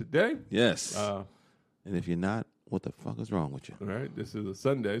drinking today. Yes. And if you're not, what the fuck is wrong with you? All right. This is a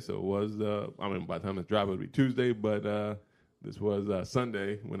Sunday, so it was, by the time it's dropped, it'll be Tuesday, but this was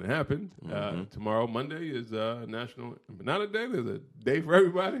Sunday when it happened. Tomorrow, Monday, is National Empanada Day. There's a day for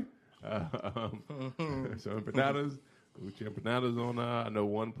everybody. So empanadas, empanadas on, I know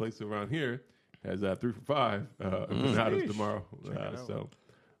one place around here has 3 for $5 empanadas tomorrow. So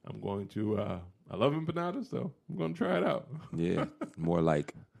I'm going to, I love empanadas, so I'm going to try it out. Yeah, more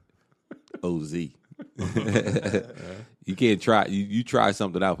like OZ. You can't try. You try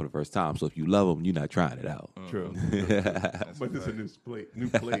something out for the first time. So if you love them, you're not trying it out. True. But it's a new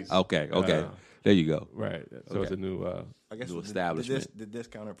place. Okay. There you go. Right. So it's a new. I guess new establishment. The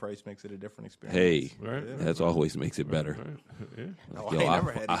discounted price makes it a different experience. Hey, right. That's always makes it better. Right. Yeah. I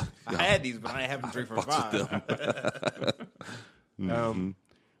never had these. I had these, but I ain't having 3 for $5.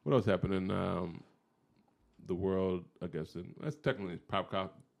 What else happened in the world? I guess that's technically popular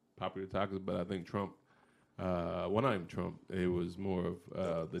topics, but I think Trump. Well, not even Trump. It was more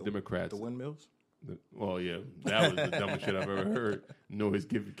of the Democrats. The windmills? Well, yeah, that was the dumbest shit I've ever heard. Noise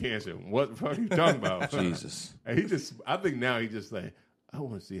give you cancer. What the fuck are you talking about? Jesus. And I think now he just like, I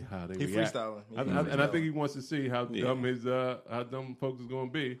want to see how they react. Freestyling. And I think he wants to see how dumb how dumb folks is going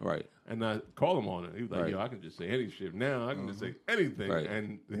to be. Right. And I call him on it. He was like, yo, I can just say any shit now. I can just say anything. Right.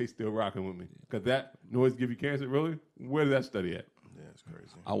 And they still rocking with me. Because that noise give you cancer, really? Where did that study at? Yeah, it's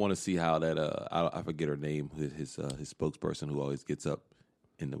crazy. I want to see how that. I forget her name. His spokesperson who always gets up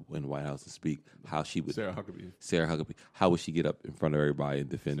in the White House to speak. How she would Sarah Huckabee. How would she get up in front of everybody and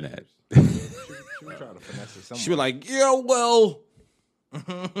defend that? She would try to finesse it. She would like, yeah, well.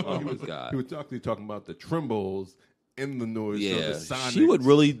 Oh my God! He was talking about the trembles in the noise. Yeah, so the she would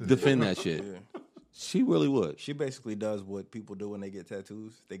really defend that shit. Yeah. She really would. She basically does what people do when they get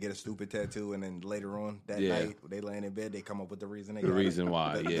tattoos. They get a stupid tattoo, and then later on that night, they laying in bed, they come up with the reason they got reason it.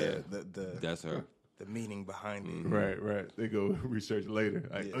 why. That's her. The meaning behind it. Right. They go research later.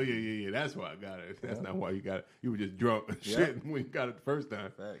 Like, oh yeah. That's why I got it. That's not why you got it. You were just drunk and shit when you got it the first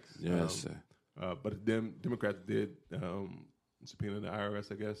time. Facts. Yes. But Democrats did subpoena the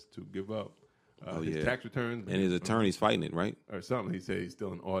IRS, I guess, to give up his tax returns. And his attorney's fighting it, right? Or something. He said he's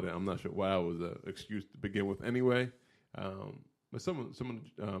still in audit. I'm not sure why it was an excuse to begin with anyway. But some of the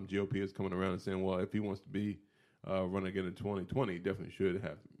GOP is coming around and saying, well, if he wants to be run again in 2020, he definitely should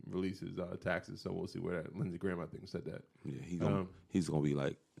have to release his taxes. So we'll see where that. Lindsey Graham, I think, said that. Yeah, he's gonna be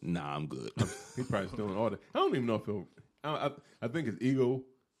like, nah, I'm good. He's probably still in audit. I don't even know if he'll. I think his ego.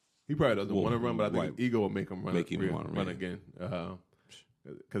 He probably doesn't want to run, but I think his ego will make him run again.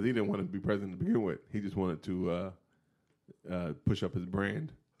 Because he didn't want to be president to begin with. He just wanted to push up his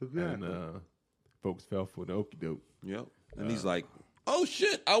brand. And folks fell for the okie doke. Yep. And he's like, oh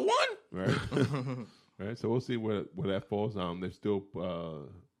shit, I won. Right. Right. So we'll see where that falls. There's still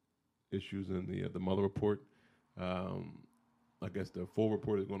issues in the Mueller report. I guess the full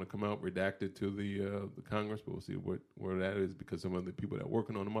report is going to come out redacted to the Congress, but we'll see where that is because some of the people that are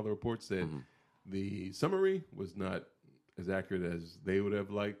working on the Mueller report said the summary was not as accurate as they would have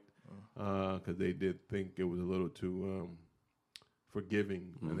liked, because they did think it was a little too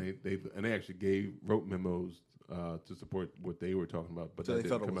forgiving, and they actually wrote memos to support what they were talking about, but so that they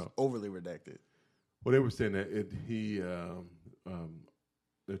didn't felt it come was out. overly redacted. Well, they were saying that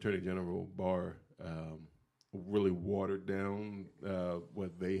the Attorney General Barr really watered down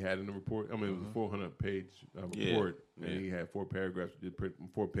what they had in the report. I mean, it was a 400-page report, and he had 4 paragraphs,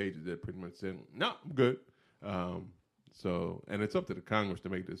 4 pages that pretty much said, "No, I'm good." So, and it's up to the Congress to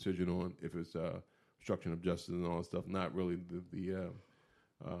make the decision on if it's obstruction of justice and all that stuff, not really the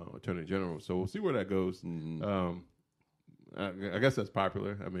Attorney General. So we'll see where that goes. I guess that's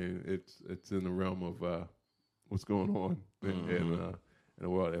popular. I mean, it's in the realm of what's going on in the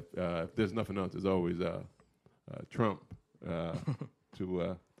world. If there's nothing else, there's always Trump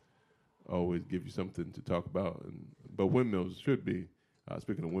to always give you something to talk about. But windmills should be,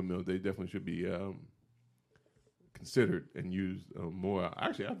 speaking of windmills, they definitely should be considered and used more.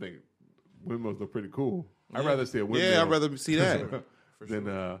 Actually, I think windmills look pretty cool. I'd rather see a windmill. Yeah, I'd rather see that. than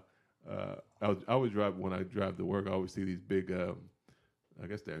I always drive, when I drive to work, I always see these big, I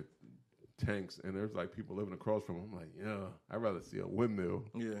guess they're tanks, and there's like people living across from them. I'm like, yeah, I'd rather see a windmill.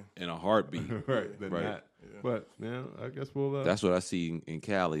 Yeah. In a heartbeat. Right, than that. Yeah. But, yeah, I guess we'll... That's what I see in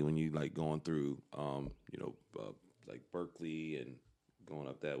Cali when you, like, going through, like Berkeley and going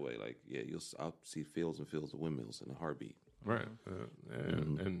up that way. Like, yeah, I'll see fields and fields of windmills in a heartbeat. Right.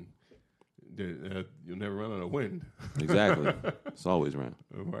 And you'll never run out of wind. Exactly. It's always around.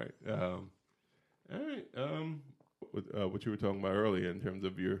 Right. All right. What you were talking about earlier in terms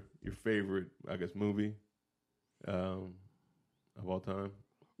of your favorite, I guess, movie of all time.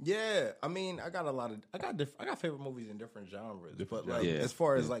 Yeah, I mean, I got favorite movies in different genres, but like as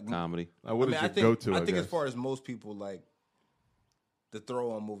far as like comedy, what is your go-to? I think as far as most people, like the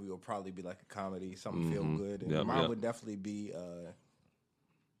throw-on movie will probably be like a comedy, something feel good, and mine would definitely be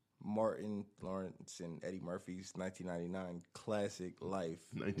Martin Lawrence and Eddie Murphy's 1999 classic Life.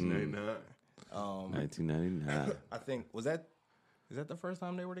 1999. 1999. I think is that the first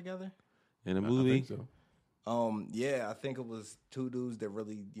time they were together in a movie? I think so. Yeah, I think it was two dudes that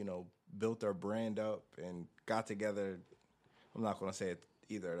really, built their brand up and got together. I'm not going to say it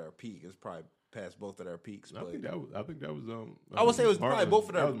either at their peak. It's probably past both of their peaks. I think that was. I would say it was probably both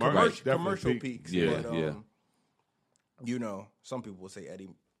of their commercial peak. peaks. Yeah, but, some people will say Eddie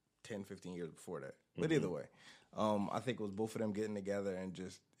 10, 15 years before that. But either way, I think it was both of them getting together and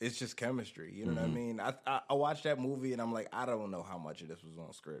it's just chemistry. You know what I mean? I watched that movie and I'm like, I don't know how much of this was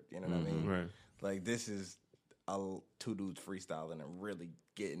on script. You know what I mean? Right. Like, this is two dudes freestyling and really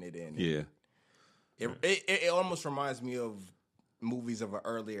getting it in. Yeah. It almost reminds me of movies of an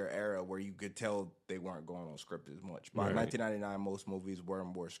earlier era where you could tell they weren't going on script as much. By 1999, most movies were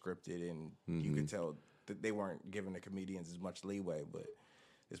more scripted, and you could tell that they weren't giving the comedians as much leeway. But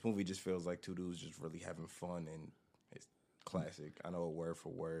this movie just feels like two dudes just really having fun, and it's classic. I know it word for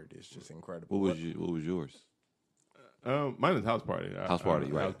word. It's just incredible. What was yours? Mine is House Party. House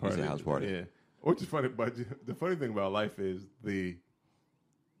Party, right? You said House Party. Yeah. Which is funny, but the funny thing about Life is the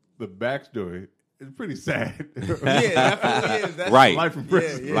backstory is pretty sad. Yeah, definitely is. That's right. Life in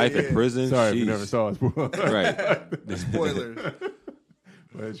prison. Yeah, Life in prison. Sorry if Jeez. you never saw it. Right. the spoilers.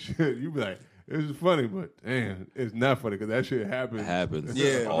 But shit, you be like, this is funny, but damn, it's not funny because that shit happens. It happens.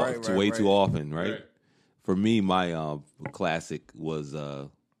 Yeah, right, way right. too often, right? Right. For me, my classic was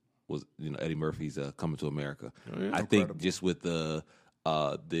Eddie Murphy's Coming to America. Oh, yeah. I think just with the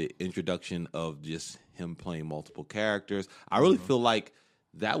introduction of just him playing multiple characters, I really feel like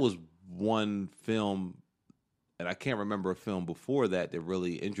that was one film, and I can't remember a film before that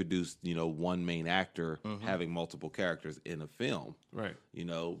really introduced one main actor having multiple characters in a film. Right.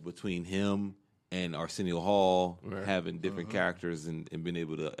 Between him and Arsenio Hall having different characters and being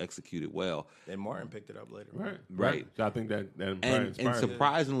able to execute it well. And Martin picked it up later. Right. So I think that And inspired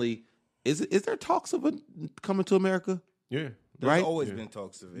surprisingly, is there talks of Coming to America? Yeah. There's always been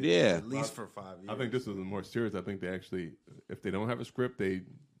talks of it. Yeah. At least for 5 years. I think this is more serious. I think they actually, if they don't have a script,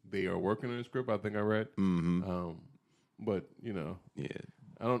 they are working on a script. I think I read. Mm-hmm. But Yeah.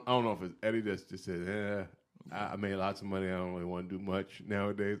 I don't know if it's Eddie that just said, I made lots of money. I don't really want to do much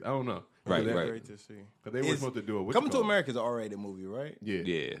nowadays. I don't know. Right. Great to see. Because they were supposed to do it. Coming to America is an R-rated movie, right? Yeah.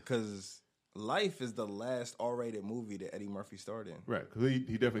 Yeah. Because Life is the last R-rated movie that Eddie Murphy starred in. Right. Because he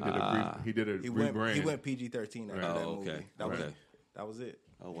definitely did a rebrand. He went PG-13 after that movie. Okay. That was it.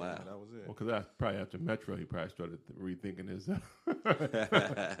 Oh, wow. Yeah, that was it. Well, because probably after Metro, he probably started rethinking his.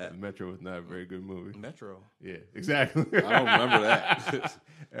 Metro was not a very good movie. Metro. Yeah, exactly. I don't remember that.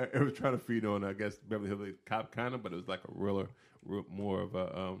 It was trying to feed on, I guess, Beverly Hills Cop kind of, but it was like more of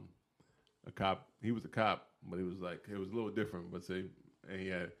a cop. He was a cop but it was a little different. But and he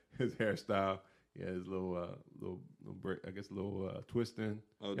had his hairstyle. He had his little break, I guess, twist in.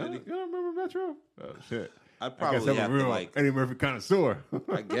 Oh, did he? You don't remember Metro? Oh shit! I'd probably have to like Eddie Murphy connoisseur.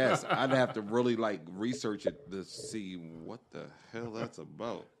 I guess I'd have to really like research it to see what the hell that's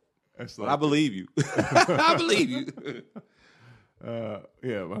about. But I believe you. I believe you. Yeah,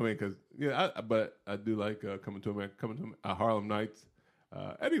 I mean, because but I do like coming to America, Harlem Nights.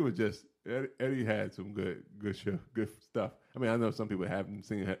 Eddie had some good stuff. I mean, I know some people haven't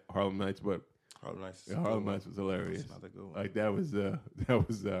seen Harlem Nights, but Harlem Nights. Yeah, Harlem Nights was hilarious. Like that was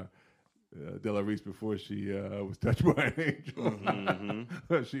Della Reese before she was touched by an angel.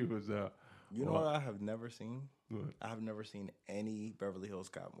 Mm-hmm. She was. You know what I have never seen? What? I have never seen any Beverly Hills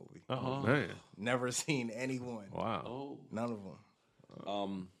Cop movie. Oh man, never seen any one. Wow. Oh, none of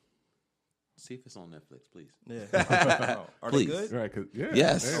them. See if it's on Netflix, please. Yeah. Are please. they good? Right.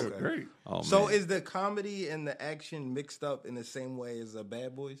 Yes. They're great. Oh, so is the comedy and the action mixed up in the same way as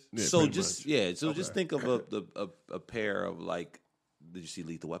Bad Boys? Yeah, so just think of a pair of like. Did you see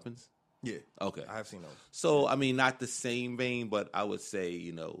Lethal Weapons? Yeah. Okay. I have seen those. So I mean, not the same vein, but I would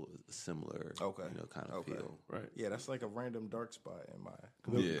say similar. Okay. Kind of feel. Right. Yeah, that's like a random dark spot in my.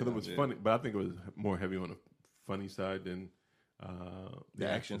 Because it was funny, but I think it was more heavy on the funny side than. The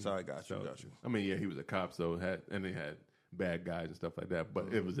action side, got you. I mean, yeah, he was a cop, so they had bad guys and stuff like that.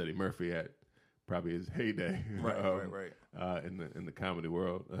 But it was Eddie Murphy at probably his heyday, right. In the comedy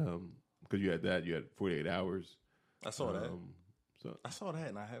world, because you had 48 Hours. I saw that. I saw that,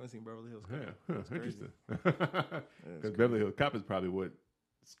 and I haven't seen Beverly Hills Cop. Yeah, that's interesting. Because Beverly Hills Cop is probably what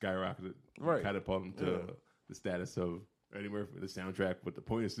skyrocketed, catapulted him to the status of Eddie Murphy. The soundtrack with the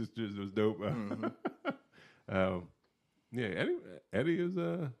Pointer Sisters was dope. Yeah, Eddie is.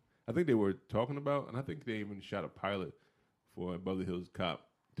 I think they were talking about, and I think they even shot a pilot for a Beverly Hills Cop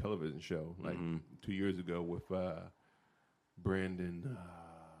television show like 2 years ago with Brandon.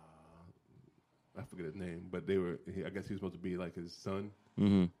 I forget his name, but I guess he was supposed to be like his son.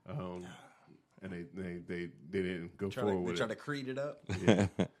 Mm-hmm. And they didn't go forward with it. They tried to create it up. Yeah.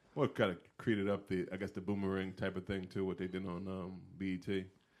 Well, kind of created up the boomerang type of thing too. What they did on BET.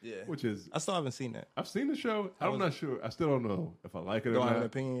 Yeah, which is I still haven't seen that. I've seen the show. I'm not sure. I still don't know if I like it or not. Don't have an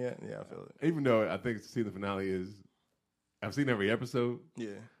opinion yet. Yeah, I feel it. Even though I think season finale is, I've seen every episode.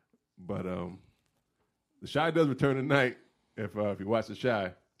 Yeah, but The Chi does return tonight. If you watch The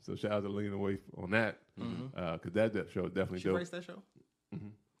Chi, so shout out to Lean Away on that because that show definitely she raised that show. Mm-hmm.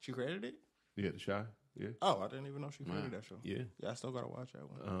 She created it. Yeah, The Chi. Yeah. Oh, I didn't even know she created that show. Yeah. Yeah, I still gotta watch that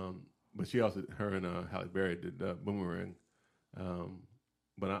one. But she also, her and Halle Berry did Boomerang.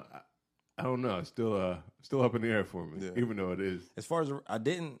 But I don't know. It's still up in the air for me, even though it is. As far as I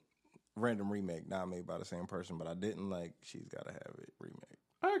didn't random remake, not made by the same person, but I didn't like She's Gotta Have It remake.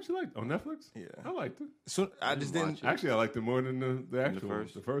 I actually liked it on Netflix. Yeah, I liked it. So I just didn't. Actually, I liked it more than the actual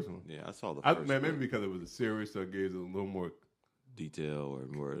the first one. Yeah, I saw the first. Maybe because it was a series, so it gave it a little more detail or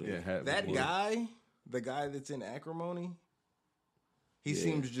more. Yeah, the guy that's in Acrimony, he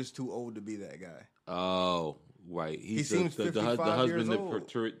seems just too old to be that guy. Oh. Right, he seems 55 the husband years old.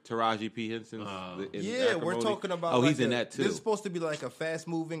 Taraji P. Henson's. We're talking about. Oh, he's in that too. This is supposed to be like a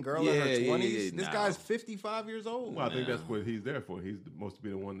fast-moving girl in her 20s. This guy's 55 years old. Well, I think that's what he's there for. He's supposed to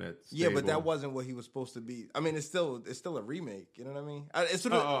be the one that's stable. Yeah, but that wasn't what he was supposed to be. I mean, it's still a remake. You know what I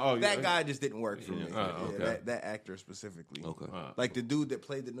mean? That guy just didn't work for me. Okay. That actor specifically. Okay, like the dude that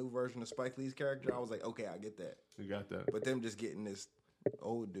played the new version of Spike Lee's character. I was like, okay, I get that. You got that. But them just getting this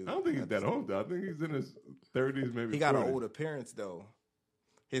old dude. I don't think he's that old though. I think he's in his 30s, maybe. He got an old appearance though.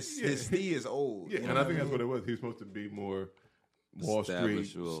 His Steve is old. Yeah, and I think that's what it was. He was supposed to be more Wall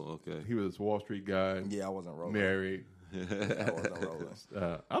Street. Okay, he was a Wall Street guy. Yeah, I wasn't rolling. Married. I wasn't rolling.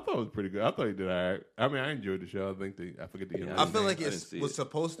 I thought it was pretty good. I thought he did all right. I mean, I enjoyed the show. I think I forget the end. I feel like it was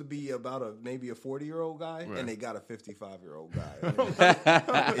supposed to be about maybe a 40-year-old guy, and they got a 55-year-old guy.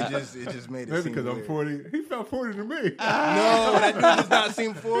 it just made it maybe seem because I'm 40. He felt 40 to me. No, that dude does not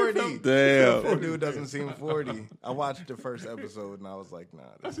seem 40. Damn, that dude doesn't seem 40. I watched the first episode and I was like, nah.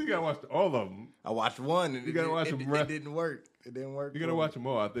 I see you gotta watch all of them. I watched one and you gotta watch them. It didn't work. It didn't work. You gotta watch them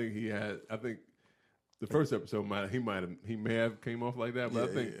all. I think the first episode he may have came off like that, but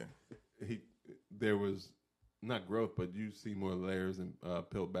I think there was not growth, but you see more layers and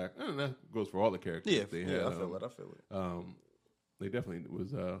peeled back. And that goes for all the characters. Yeah, I feel it. They definitely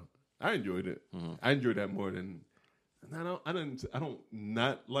was. I enjoyed it. Mm-hmm. I enjoyed that more than. I don't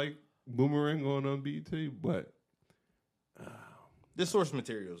not like Boomerang on BET, but the source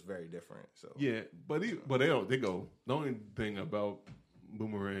material is very different. So yeah, but they go. The only thing about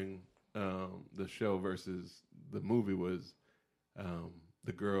Boomerang. The show versus the movie was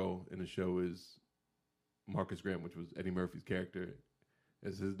the girl in the show is Marcus Grant, which was Eddie Murphy's character,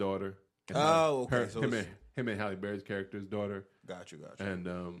 is his daughter. And okay. Him and Halle Berry's character's daughter. Got you. And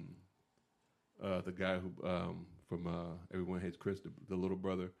the guy who from Everyone Hates Chris, the little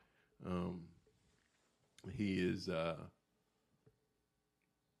brother, he is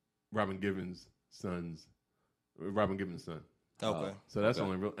Robin Givens' son. Okay. So that's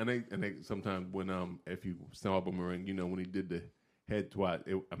only real. And they sometimes when if you saw Boomerang, when he did the head twat,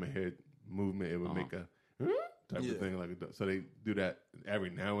 head movement, it would make a type of thing like so they do that every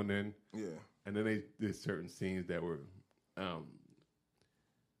now and then. Yeah. And then they did certain scenes that were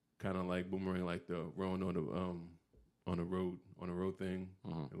kind of like Boomerang, like the rowing on the road thing.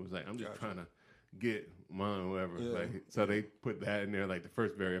 It was like I'm just trying to get mine or whatever. Yeah. Like so they put that in there like the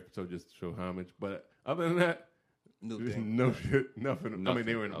first very episode just to show homage. But other than that, there's no shit, nothing. I mean,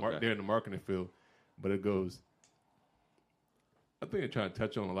 they were in they're in the marketing field, but it goes. I think they're trying to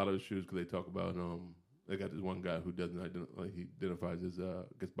touch on a lot of issues because they talk about they got this one guy who doesn't he identifies as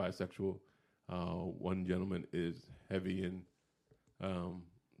gets bisexual. One gentleman is heavy and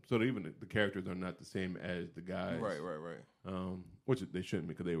so even the characters are not the same as the guys. Right. Which they shouldn't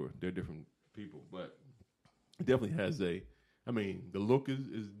because they're different people, but it definitely has the look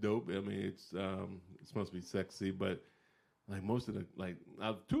is dope. I mean, it's supposed to be sexy, but like most of the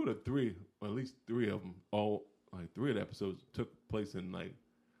two of the three, or at least three of them, all like three of the episodes took place in like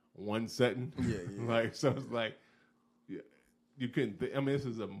one setting. Yeah. Like so, it's like you couldn't. This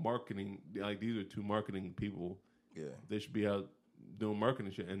is a marketing. Like these are two marketing people. Yeah, they should be out doing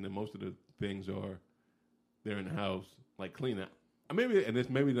marketing shit, and then most of the things are they're in the house like cleaning. Maybe, and it's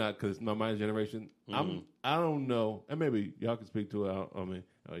maybe not because it's not my generation. I don't know, and maybe y'all can speak to it.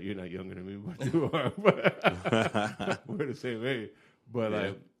 You're not younger than me, but you are. We're the same age. But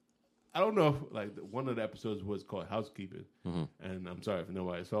I don't know. Like one of the episodes was called Housekeeping, and I'm sorry if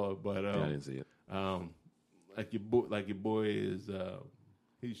nobody saw it, but I didn't see it. Like your boy is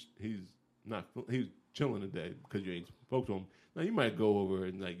he's chilling today because you ain't spoke to him. Now you might go over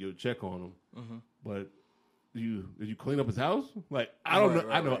and like you'll check on him, but. Did you clean up his house? Like I don't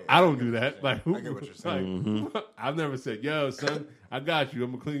know. I don't do that. Like I get what you're saying. Like, I've never said, "Yo, son, I got you.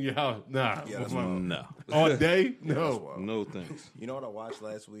 I'm gonna clean your house." Nah, no. All day, no thanks. You know what I watched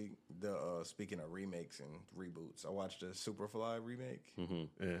last week? The speaking of remakes and reboots, I watched the Superfly remake.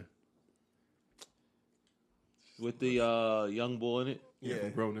 Yeah, with the young boy in it. Yeah,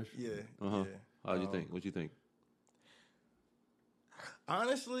 Grownish. Yeah. How'd you think? What'd you think?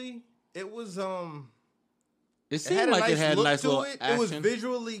 Honestly, it was It seemed like it had a nice little action. It was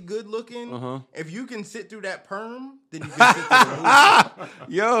visually good looking. If you can sit through that perm, then you can sit through the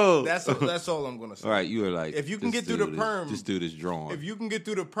movie. Yo, that's all I'm gonna say. All right, you were like, if you can get through the perm, this dude is drawn. If you can get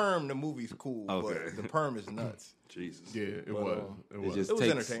through the perm, the movie's cool. Okay. But the perm is nuts. Jesus. Yeah, it was. It was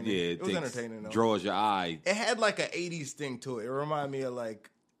entertaining. Yeah, it was entertaining. Though. Draws your eye. It had like an '80s thing to it. It reminded me of like.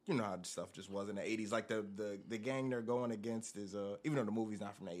 You know how stuff just was in the 80s. Like the gang they're going against is even though the movie's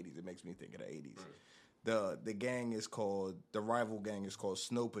not from the 80s, it makes me think of the 80s. Right. The gang is called the rival gang is called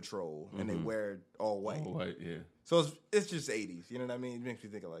Snow Patrol, and they wear all white. All white, yeah. So it's just 80s. You know what I mean? It makes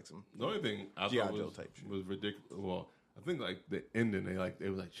me think of like some. The only thing I thought was ridiculous. Well, I think like the ending, they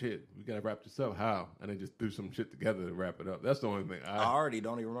was like, shit, we gotta wrap this up. How? And they just threw some shit together to wrap it up. That's the only thing I already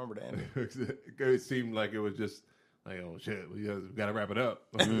don't even remember the ending. It seemed like it was just. Like, oh shit, we gotta wrap it up.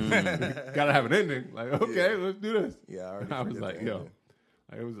 Gotta have an ending. Like, okay, let's do this. Yeah, I was like, yo,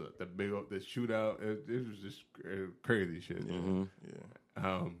 like, it was the big the shootout. It was just crazy shit.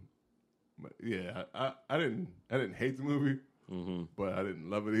 But yeah, I didn't hate the movie, but I didn't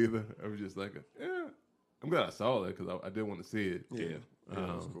love it either. I was just like, yeah, I'm glad I saw it because I did want to see it. Yeah, it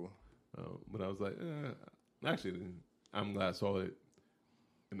was cool. But I was like, actually, I'm glad I saw it.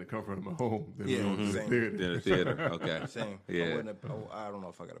 In the comfort of my home, same. The theater. Okay, same. Yeah, I don't know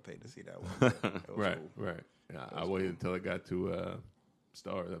if I got to pay to see that one. Right. Yeah, I waited until it got to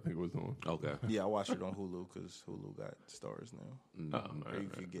Stars. I think it was on. Okay. Yeah, I watched it on Hulu because Hulu got Stars now. Or you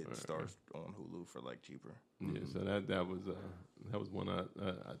could get Stars on Hulu for like cheaper. Yeah, so that was one I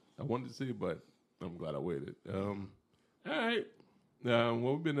wanted to see, but I'm glad I waited. All right. Well,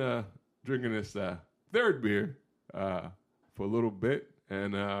 we've been drinking this third beer for a little bit.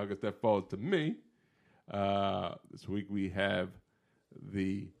 And I guess that falls to me. This week we have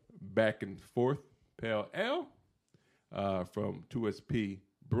the Back and Forth Pale Ale from 2SP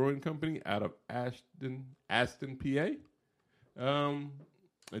Brewing Company out of Aston, PA.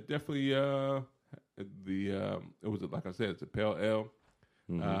 It definitely it was like I said, it's a pale ale.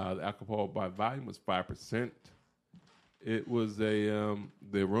 The alcohol by volume was 5%. It was the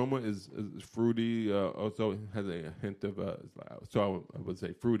aroma is fruity. Also has a hint of so I would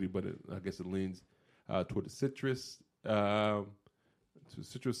say fruity, but I guess it leans toward the citrus, to the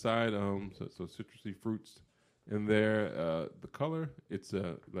citrus side. So citrusy fruits in there. The color, it's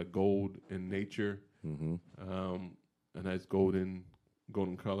like gold in nature. A nice golden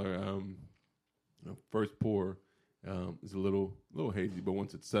color. First pour is a little hazy, but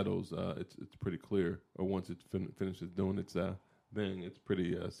once it settles, it's pretty clear. Or once it finishes doing its thing, it's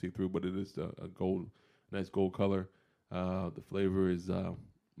pretty see-through. But it is a nice gold color. The flavor is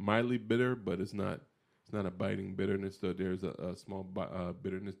mildly bitter, but it's not a biting bitterness. So there's a small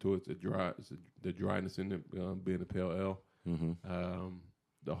bitterness to it. It's the dryness in it, being a pale ale.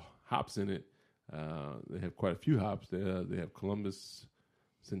 The hops in it, they have quite a few hops. They have Columbus,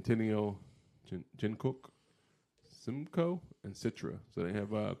 Centennial, Jinkook, Simcoe, and Citra. So they have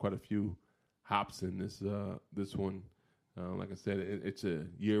quite a few hops in this one. Like I said, it's a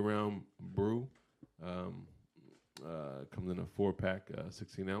year-round brew. Comes in a 4-pack,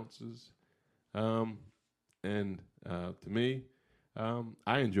 16 ounces. And to me,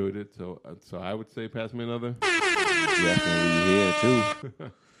 I enjoyed it. So I would say pass me another. Definitely here too.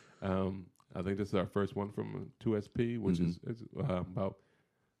 I think this is our first one from 2SP, which is about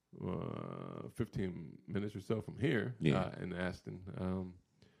 15 minutes or so from here in Aston.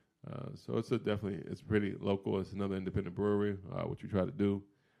 So it's pretty local. It's another independent brewery, which we try to do.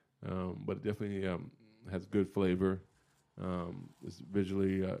 But it definitely has good flavor. It's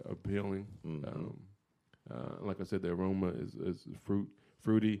visually appealing. Like I said, the aroma is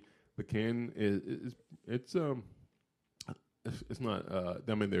fruity. The can it's not.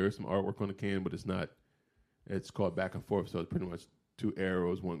 I mean, there is some artwork on the can, but it's not. It's called back and forth, so it's pretty much two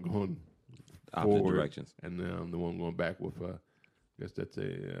arrows, one going opposite forward, directions, and the one going back with. I guess that's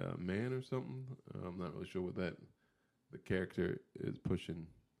a man or something. I'm not really sure what the character is pushing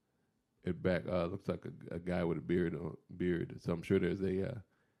it back. Looks like a guy with a beard. So I'm sure there's a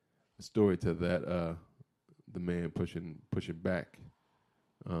story to that. The man pushing back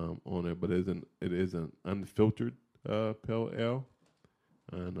on it, but it is an unfiltered pale ale,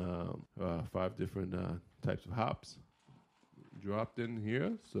 and 5 different types of hops dropped in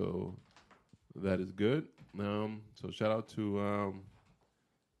here. So that is good. So shout out to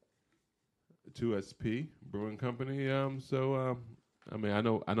 2SP Brewing Company. I mean, I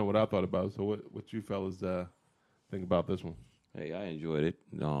know what I thought about it. So what you fellas think about this one? Hey, I enjoyed it.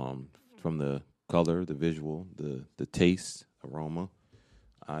 From the color, the visual, the taste, aroma.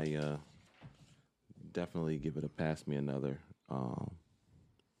 I definitely give it a pass me another.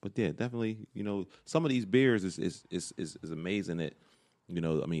 But yeah, definitely, some of these beers is amazing that,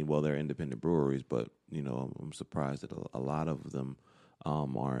 I mean, well, they're independent breweries, but, I'm surprised that a lot of them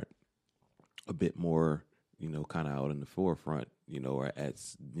aren't a bit more, kind of out in the forefront, or at,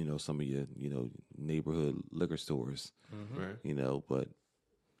 some of your, neighborhood liquor stores, Right. But,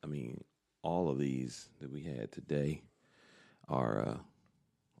 I mean, all of these that we had today are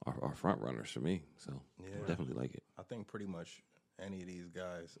front runners for me. So definitely like it. I think pretty much any of these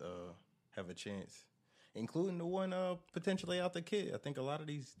guys have a chance, including the one potentially out the kid. I think a lot of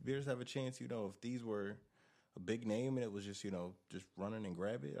these beers have a chance. If these were a big name and it was just just running and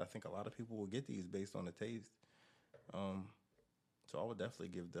grab it, I think a lot of people will get these based on the taste. So I would definitely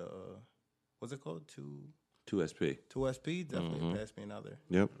give the what's it called? 2SP. 2SP, definitely pass me another.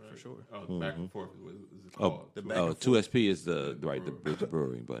 Yep. For sure. Oh, back and forth is it called? 2SP is the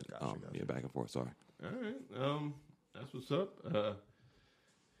brewery, but gotcha. Yeah, back and forth. Sorry. All right. That's what's up. All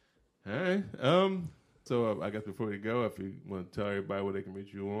right. So I guess before we go, if you want to tell everybody where they can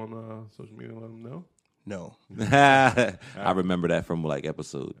reach you on social media, let them know. No. I remember that from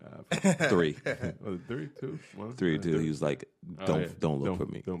episode 3. Was it 3, 2, 1? 3 or 2. He was like, don't look for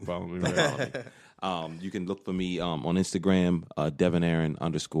me. Don't follow me. Right? You can look for me on Instagram, Devin Aaron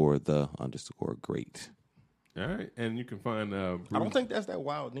 _the_great. All right, and you can find. I don't think that's that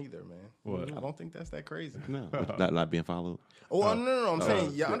wild neither, man. What? I don't think that's that crazy. No, not being followed. Oh, no. I'm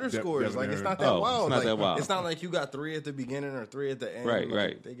saying your underscores, it's not that wild. It's not that wild. It's not like you got 3 at the beginning or 3 at the end.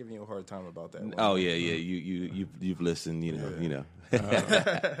 Right. They're giving you a hard time about that. Oh yeah. You've listened. You know.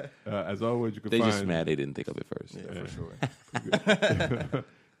 As always, you can. They find, just mad they didn't think of it first. Yeah, for sure.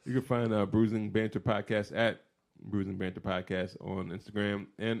 You can find Bruising Banter Podcast at Bruising Banter Podcast on Instagram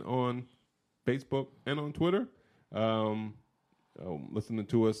and on Facebook and on Twitter. Listening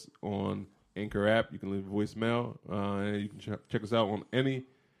to us on Anchor app, you can leave a voicemail, and you can check us out on any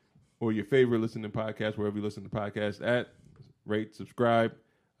or your favorite listening podcast, wherever you listen to podcasts at. Rate, subscribe.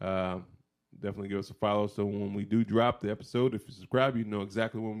 Definitely give us a follow, so when we do drop the episode, if you subscribe, you know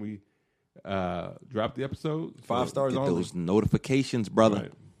exactly when we drop the episode. 5 stars Get only. those notifications, brother.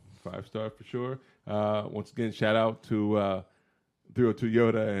 Right. 5 star for sure. Once again, shout out to 302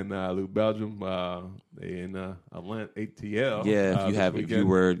 Yoda and Lou Belgium. They in Atlanta ATL. Yeah, if you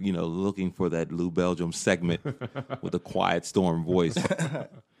were looking for that Lou Belgium segment with a quiet storm voice.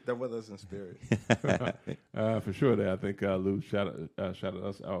 They're with us in spirit. For sure. I think Lou shouted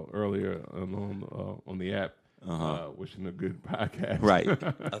us out earlier on the app. Wishing a good podcast. Right.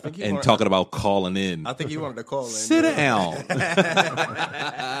 I think talking about calling in. I think he wanted to call in. Sit down.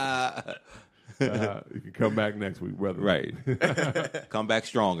 You can come back next week, brother. Right. Come back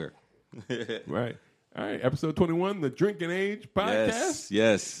stronger. Right. All right. Episode 21, the Drinking Age podcast.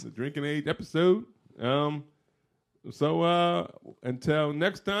 Yes. The Drinking Age episode. So until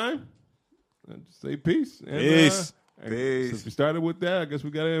next time, just say peace. And, peace. Peace. Since we started with that, I guess we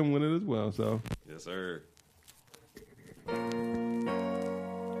got to end with it as well. So. Yes, sir.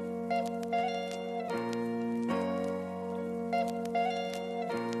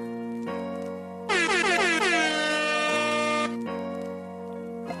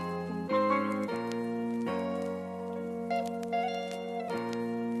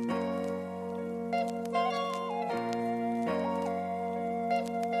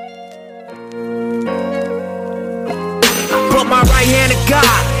 Put my right hand to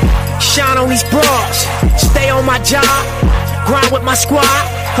God, shine on these bras, stay on my job, grind with my squad,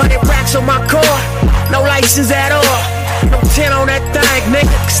 100 racks on my car, no license at all, no 10 on that thing,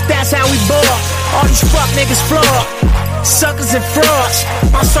 nigga, 'cause that's how we ball. All these fuck niggas flawed, suckers and frauds.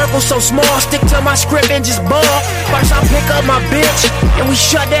 My circle so small, stick to my script and just ball. First I pick up my bitch, and we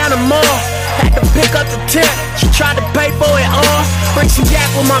shut down the mall. Had to pick up the tent, she tried to pay for it all. Bring some yak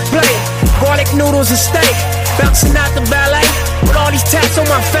with my plate, garlic noodles and steak. Bouncing out the ballet, with all these tats on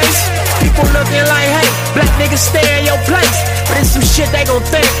my face. People looking like, hey, black niggas stay in your place. But it's some shit they gon'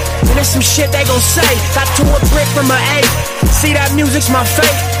 think, and it's some shit they gon' say. Got to a brick from an A, see that music's my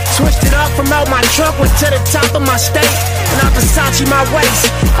fate. Switched it up from out my trunk, went to the top of my state. And I Versace my waist,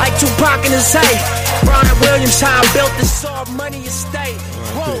 like Tupac in his hay. Ron and Williams, how I built this soft money estate.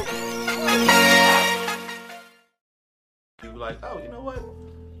 Whoa. You like, oh, you know what?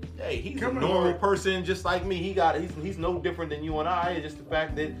 Hey, he's a normal person just like me. He's no different than you and I. It's just the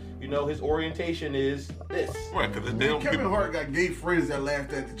fact that, his orientation is this. Right, because Kevin Hart got gay friends that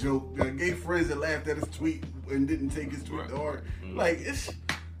laughed at the joke. Got gay friends that laughed at his tweet and didn't take his tweet to heart. Mm-hmm. Like,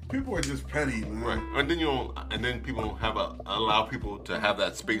 people are just petty, man. Right. And then people don't allow people to have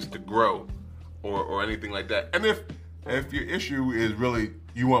that space to grow or anything like that. And if your issue is really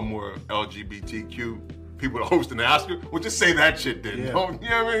you want more LGBTQ people to host an Oscar, well, just say that shit then. Yeah. You know what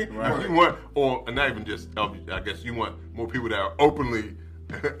I mean? Right. You want, or not even just, I guess you want more people that are openly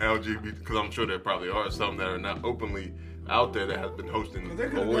LGBT, because I'm sure there probably are some that are not openly out there that have been hosting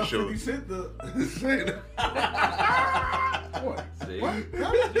award shows. What? See?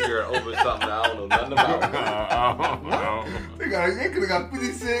 You're over something I don't know nothing about. They could have got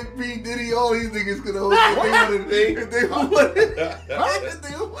 50 Cent, P. Diddy, all these niggas could have hosted if they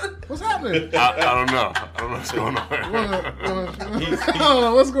wanted. What's happening? I don't know. I don't know what's going on. I don't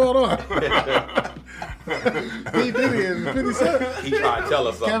know what's going on. P. Diddy and 50 Cent. He tried to tell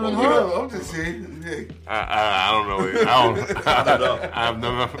us something. Kevin Hart. I'm just saying. Hey. I don't know. I have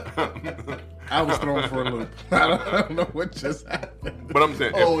no. I was thrown for a loop. I don't know what just happened. But I'm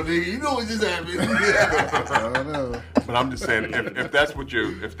saying, nigga, you know what just happened. I don't know. But I'm just saying, if that's what your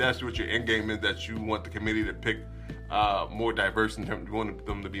end game is, that you want the committee to pick more diverse in terms, you want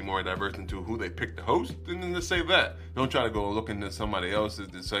them to be more diverse into who they pick to host, then just say that. Don't try to go looking to somebody else's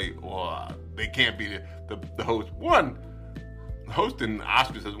to say, well, they can't be the host. One, hosting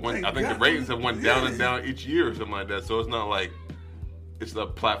Oscars has won. I think the ratings have went down and down each year or something like that. So it's not like it's a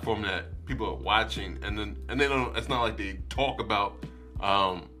platform that people are watching, and they don't. It's not like they talk about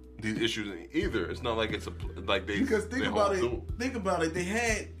these issues either. It's not like it's because think about it. They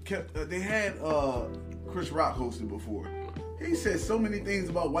had Chris Rock hosted before. He said so many things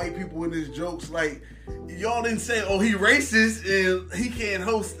about white people in his jokes. Like, y'all didn't say, oh, he racist and he can't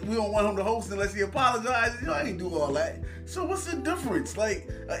host. We don't want him to host unless he apologizes. Y'all ain't do all that. So what's the difference? Like,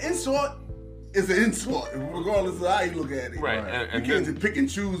 an insult is an insult, regardless of how you look at it. Right. And you can't pick and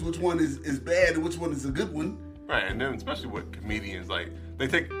choose which one is bad and which one is a good one. Right. And then especially with comedians, like, they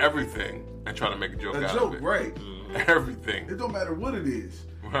take everything and try to make a joke out of it. Right. Everything. It don't matter what it is.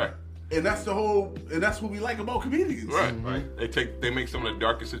 Right. And that's what we like about comedians. Right, right. They make some of the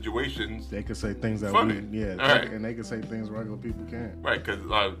darkest situations. They can say things that funny. And they can say things regular people can't. Right, because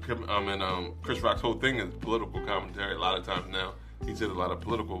Chris Rock's whole thing is political commentary. A lot of times now, he says a lot of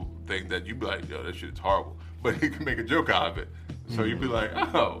political things that you be like, yo, that shit's horrible. But he can make a joke out of it. So you'd be like,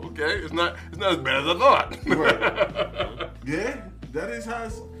 oh, okay, it's not as bad as I thought. Right. That is how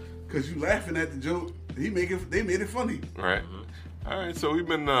it's, because you laughing at the joke. They made it funny. Right. All right, so we've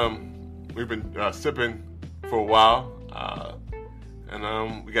been sipping for a while,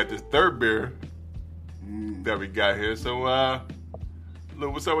 and we got this third beer that we got here. So,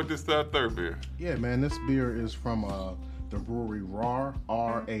 what's up with this third beer? Yeah, man, this beer is from the brewery RAR,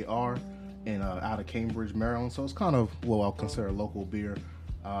 R-A-R, and out of Cambridge, Maryland. So it's kind of what I'll consider a local beer.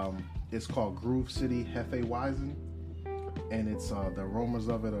 It's called Groove City Hefeweizen, and it's the aromas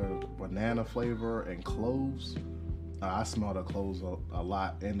of it are banana flavor and cloves. I smell the cloves a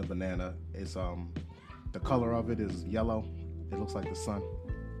lot, and the banana. It's the color of it is yellow. It looks like the sun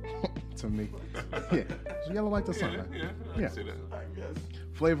to me. Yeah, it's yellow like the sun. I see that. I guess.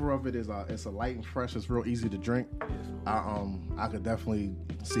 Flavor of it is it's a light and fresh. It's real easy to drink. I could definitely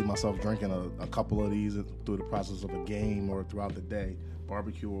see myself drinking a couple of these through the process of a game or throughout the day,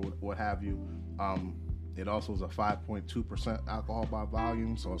 barbecue or what have you. It also is a 5.2% alcohol by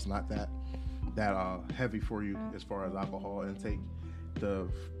volume, so it's not that heavy for you as far as alcohol intake. The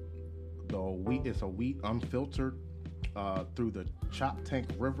wheat, it's a wheat unfiltered through the Chop Tank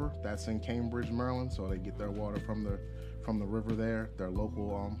River that's in Cambridge, Maryland. So they get their water from the river there, their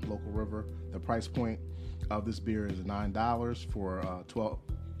local river. The price point of this beer is $9 for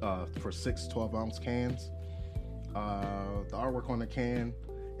 6 12-ounce cans. The artwork on the can,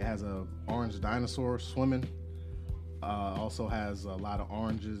 it has a orange dinosaur swimming. Also has a lot of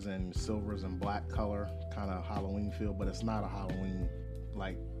oranges and silvers and black color, kind of Halloween feel, but it's not a Halloween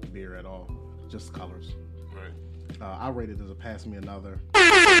like beer at all, just colors. Right. I rate it as a pass me another. How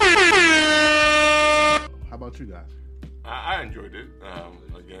about you guys? I enjoyed it.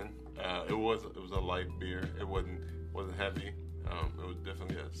 Again, it was a light beer. It wasn't heavy. It was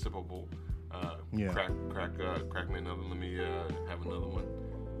definitely a sippable. Crack me another. Let me have another one.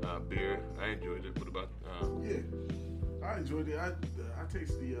 Beer. I enjoyed it. What about? Yeah, I enjoyed it. I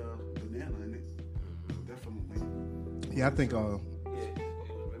taste the banana in it. Definitely. Yeah, I think.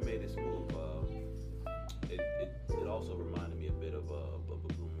 It made it smooth. It also reminded me a bit of a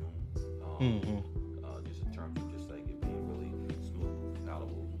Blue Moon. Just in terms of just like it being really smooth,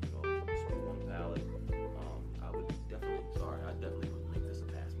 palatable, smooth on the palate. I definitely would make this a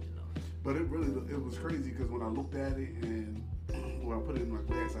pass me enough. But it was crazy because when I looked at it and when I put it in my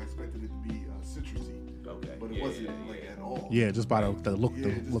glass, I expected it to be citrusy. Okay. But it wasn't at all. Yeah, just by the look. Yeah,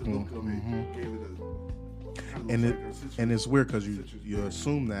 just the look of it gave it a. And it's weird because you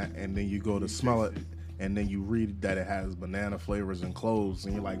assume that, and then you go to smell it, and then you read that it has banana flavors and cloves,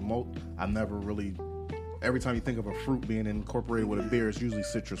 and you're like, I never really. Every time you think of a fruit being incorporated with a beer, it's usually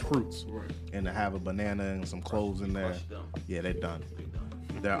citrus fruits, right. And to have a banana and some cloves in there, yeah, they're done.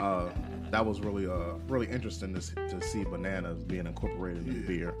 That was really interesting to see bananas being incorporated in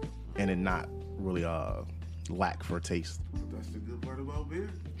beer, and it not really lack for taste. That's the good part about beer.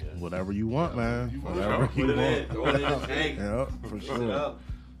 Yes. Whatever you want, man. Whatever you want. Throw it in the tank. Yeah, for sure.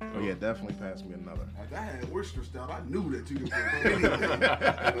 Oh yeah, definitely pass me another. If I had Worcester stout, I knew that you could put anything in there.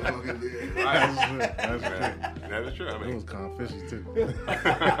 That is true. I mean, it was kind of fishy too.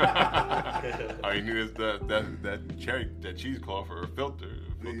 All you need is that cheesecloth or a filter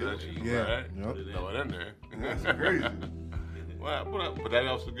that cheese, right? Yep. Throw it in there. That's crazy. Well, but that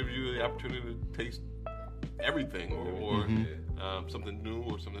also gives you the opportunity to taste everything or something new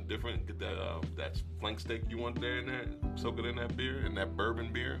or something different. Get that flank steak you want there in there, soak it in that beer, and that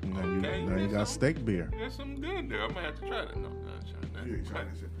bourbon beer. Now you got steak beer. There's something good in there. I might have to try that. No, not trying that. You ain't trying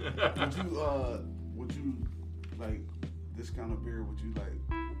that shit. Would you like this kind of beer?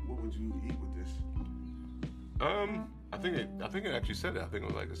 What would you eat with this? I think it actually said it. I think it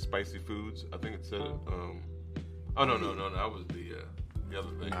was like a spicy foods. I think it said it. Oh no, that was the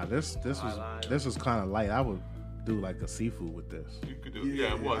other thing. Nah, this was kind of light. I would do like a seafood with this. You could do,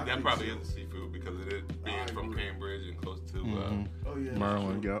 that probably is a seafood because it is being from Cambridge and close to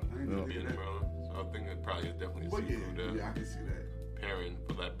Maryland. Yep. Being in Maryland, so I think it probably is definitely a seafood. I can see that pairing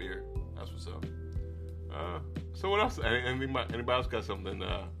for that beer. That's what's up. So what else? Anybody else got something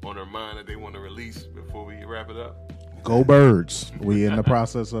on their mind that they want to release before we wrap it up? Go Birds. We in the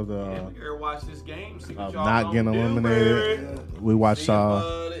process of watch this game. Of not getting eliminated. We watched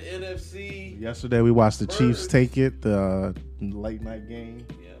the NFC. Yesterday we watched the Chiefs take it, the late night game.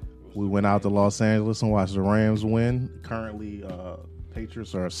 Yeah, we went out to Los Angeles and watched the Rams win. Currently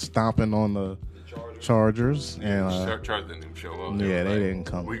Patriots are stomping on the Chargers. And Chargers didn't even show up. Yeah, they didn't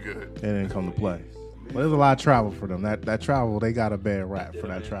come. We good. They didn't come to play. But there's a lot of travel for them. That travel, they got a bad rap for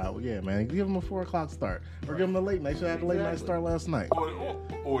that travel. Yeah, man. Give them a 4 o'clock start. Or give them the late night. They should have the late night start last night.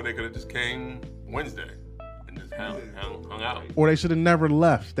 Or they could have just came Wednesday and just hung out. Or they should have never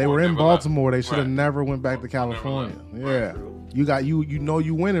left. They were in Baltimore. They should have never went back to California. Yeah. You got you know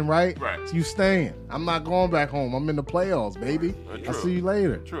you winning, right? Right. So you staying. I'm not going back home. I'm in the playoffs, baby. I'll see you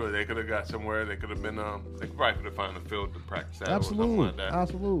later. True. They could have got somewhere. They could have been. They probably could have found a field to practice at or Absolutely. something like that.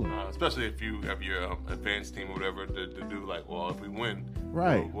 Absolutely. Especially if you have your advanced team or whatever to do. Like, well, if we win,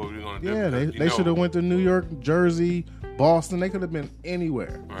 Right. what are we going to do? Yeah, they should have went to New York, Jersey, Boston. They could have been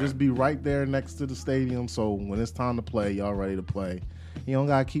anywhere. Right. Just be right there next to the stadium. So when it's time to play, y'all ready to play. You don't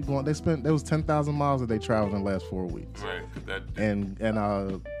gotta keep going. There was 10,000 miles that they traveled in the last 4 weeks. Right. And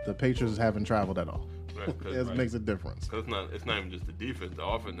the Patriots haven't traveled at all. Right, It makes a difference. Because it's not even just the defense, the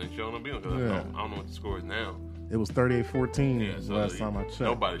offense ain't showing up either. Yeah. I don't know what the score is now. It was 38-14 last time I checked.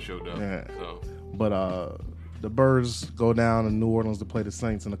 Nobody showed up. Yeah. So. But the Birds go down in New Orleans to play the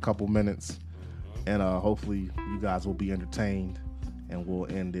Saints in a couple minutes, and hopefully you guys will be entertained. And we'll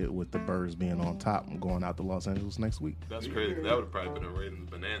end it with the Birds being on top and going out to Los Angeles next week. That's crazy. That would have probably been a Ravens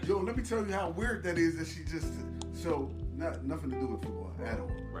bonanza. Yo, let me tell you how weird that is that she just nothing to do with football at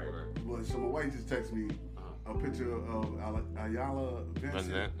all. Right. But so my wife just texted me a picture of Ayala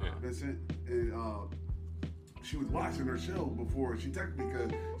Vincent, and she was watching her show before she texted me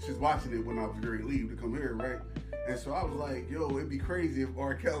because she's watching it when I was going to leave to come here, right? And so I was like, yo, it'd be crazy if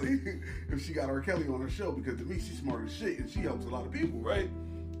R. Kelly, if she got R. Kelly on her show, because to me, she's smart as shit and she helps a lot of people, right?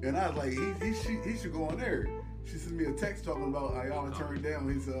 And I was like, he should go on there. She sent me a text talking about Ayala turned down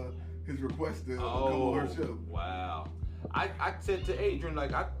his request to come on her show. Wow. I said to Adrian,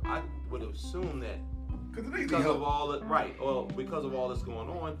 like, I would assume that because of all this going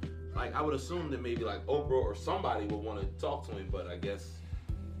on, like, I would assume that maybe like Oprah or somebody would want to talk to me, but I guess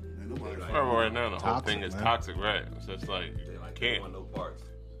right now the whole thing is toxic, right? So it's like they like can't want no parts.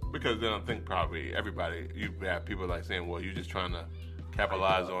 Because then I think probably everybody you have people like saying, well, you're just trying to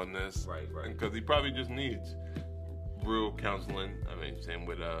capitalize on this, right? Because he probably just needs real counseling. I mean, same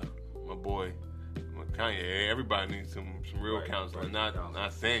with my boy Kanye. Everybody needs some real counseling.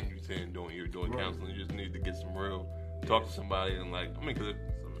 Not saying you're doing counseling. You just need to get some real talk to somebody and like because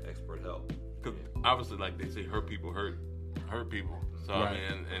some expert help. Because obviously, like they say, hurt people hurt people. So I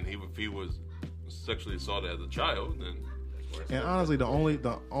mean, and if he was sexually assaulted as a child, then. And honestly, the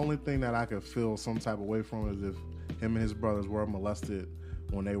only thing that I could feel some type of way from is if him and his brothers were molested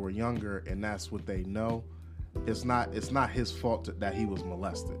when they were younger, and that's what they know. It's not his fault that he was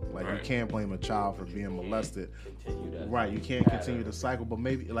molested. Like you can't blame a child for being molested. Right, you can't continue the cycle. But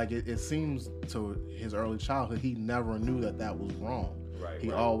maybe like it seems to his early childhood, he never knew that was wrong.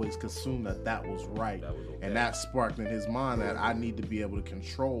 He always assumed that was right, and that sparked in his mind that I need to be able to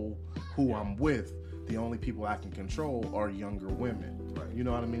control who I'm with. The only people I can control are younger women. You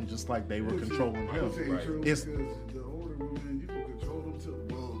know what I mean? Just like they were controlling him. It's because the older women, you can control them too.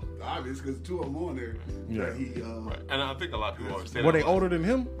 Well, obvious because two of them on there. That he. And I think a lot of people always say were they older than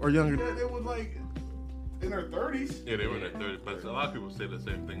him or younger? Yeah, they were like in their 30s. Yeah, they were in their 30s. But a lot of people say the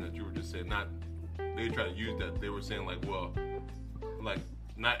same thing that you were just saying. They try to use that. They were saying like, well, like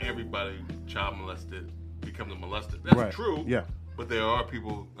not everybody child molested becomes a molester. That's true. Yeah. But there are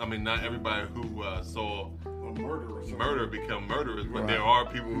people. I mean, not everybody who saw murder become murderers. But there are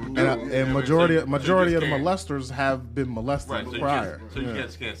people who do. And majority of the molesters have been molested prior. So you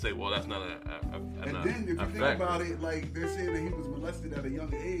can't say, well, that's not and then if you think about it, like they're saying that he was molested at a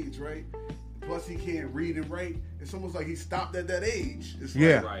young age, right? Plus he can't read and write. It's almost like he stopped at that age. It's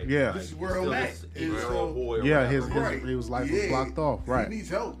like, this is where I'm at. His life was blocked off. Right. He needs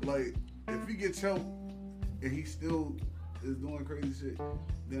help. Like if he gets help and he still is doing crazy shit,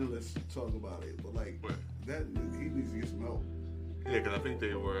 then let's talk about it. But like that, he needs to get some help. Yeah, because I think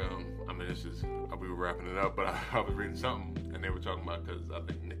they were. I mean, we were wrapping it up, but I was reading something, and they were talking about because I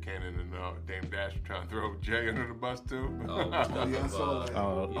think Nick Cannon and Dame Dash were trying to throw Jay under the bus too. I saw that.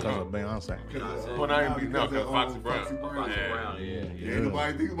 Because of Beyonce. Well, not even because Foxy Brown. Ain't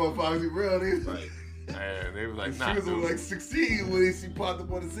nobody think about Foxy Brown either. Right. And they was like, nah. She was like 16 when she popped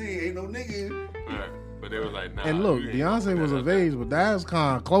up on the scene. Ain't no nigga. Right. But they was like, nah. And look, Beyonce was of age, but that's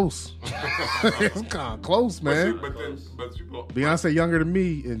kind of close. It's kind of close, man. But Beyonce younger than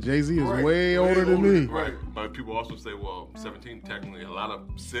me, and Jay-Z is way older than me. Right. But people also say, well, 17 technically, a lot of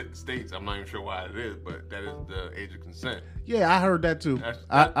states, I'm not even sure why it is, but that is the age of consent. Yeah, I heard that too.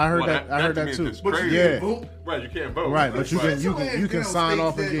 I heard that too. Right, you can't vote. Right, but you can sign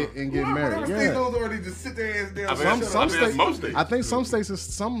off and get married. Yeah. Those already just sit their ass down. Some states, most states. I think some states is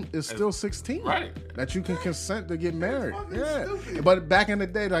still 16. Right. That you can consent to get married. Yeah. Stupid. But back in the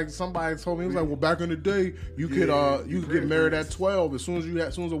day, like somebody told me, it was like, well, back in the day, you could get married at 12 as soon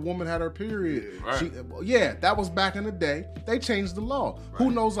as a woman had her period. That was back in the day. They changed the law.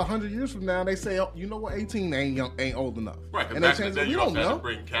 Who knows? 100 years from now, they say, oh, you know what? 18 ain't old enough. Right. Right, and they changed it. We don't know.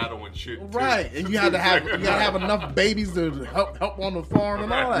 Bring cattle and shit. Right, and you had to have enough babies to help on the farm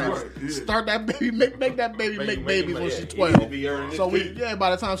and all that. Right. Yeah. Start that baby, make that baby make babies when she's 12. So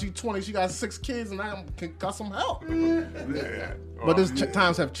by the time she's 20, she got 6 kids, and I got some help. Yeah. But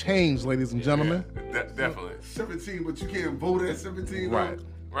times have changed, ladies and gentlemen. Yeah, definitely. 17, but you can't vote at 17. Right.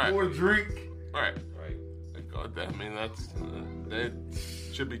 Or drink. Right. I mean, that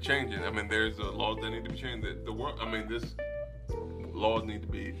should be changing. I mean, there's laws that need to be changed. The world. I mean, this laws need to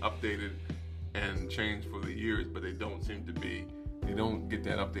be updated and changed for the years, but they don't seem to be. You don't get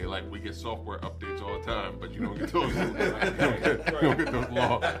that update. Like, we get software updates all the time, but you don't get those. You don't get those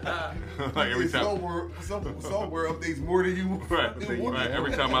laws. Like every time. Software updates more than you. Right.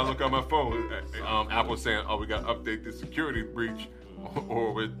 Every time I look on my phone, Apple's saying, "Oh, we got to update the security breach,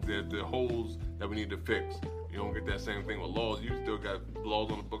 or with the holes that we need to fix." You don't get that same thing with laws. You still got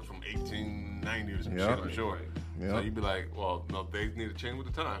laws on the books from 1890 or some shit, I'm sure. Yep. So you'd be like, well, no, they need to change with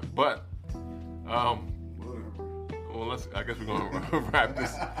the time. But, I guess we're going to wrap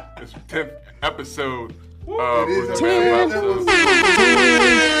this 10th episode of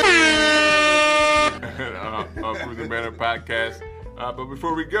Bruce and Banner Podcast. But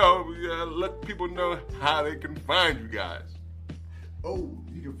before we go, we gotta let people know how they can find you guys. Oh,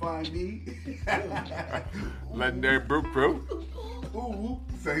 you can find me. Legendary Brew Crew. Ooh.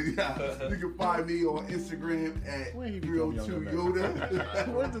 So yeah, you can find me on Instagram at 302 Yoda.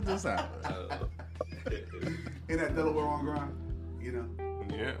 Where did this happen? In that Delaware on grind, you know.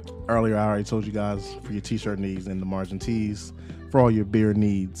 Yeah. Earlier, I already told you guys for your t-shirt needs and the margin tees. For all your beer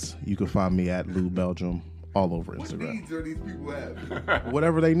needs, you can find me at Lou Belgium all over Instagram. What needs are these people have?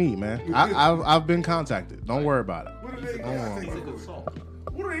 Whatever they need, man. I've been contacted. Don't worry about it. What do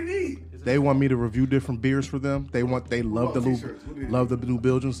they need? They want me to review different beers for them. They love the Lou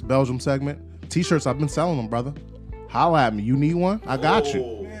Belgium segment. T-shirts, I've been selling them, brother. Holla at me. You need one? I got you.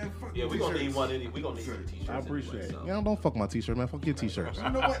 Man, we're gonna need one. We're gonna need some t-shirts. I appreciate it. Yeah, don't fuck my t-shirt, man. Fuck your t-shirts. You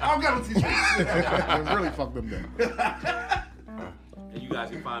know what? I don't got no t-shirts. Really fuck them down. And you guys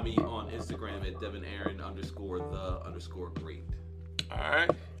can find me on Instagram at DevinAaron_the_great. All right.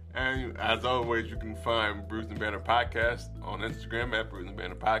 And as always, you can find Bruce and Banner Podcast on Instagram at Bruce and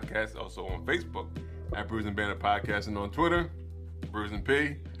Banner Podcast. Also on Facebook at Bruce and Banner Podcast. And on Twitter, Bruising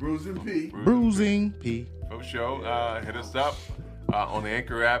P. Bruising P. For sure. Hit us up on the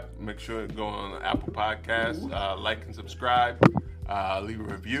Anchor app. Make sure to go on Apple Podcasts. Like and subscribe. Leave a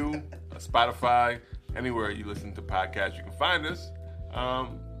review. Spotify. Anywhere you listen to podcasts, you can find us.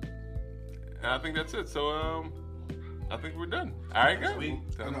 And I think that's it. So, I think we're done. All right, guys.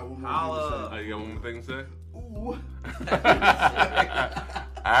 Holla. You got one more thing to say? Ooh. All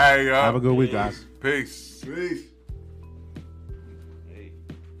right, y'all. Have a good week, guys. Peace.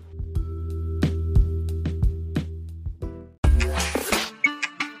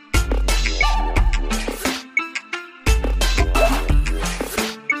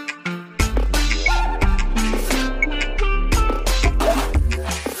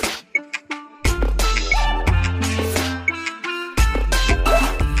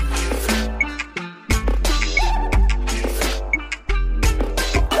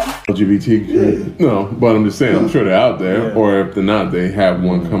 LGBT, no, but I'm just saying, I'm sure they're out there, or if they're not, they have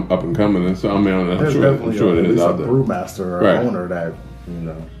one up and coming. And so I mean, I'm sure it is out there. Brewmaster or owner that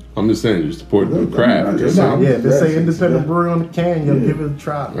I'm just saying, you support the craft. If they say independent brewery on the can, you'll give it a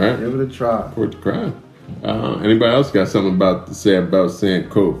try. Right. Give it a try. Support the craft. Anybody else got something to say about saying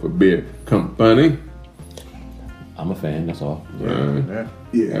code for beer company? I'm a fan. That's all.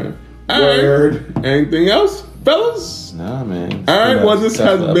 Yeah. Word. Anything else, fellas? Nah, man. All right. Well, this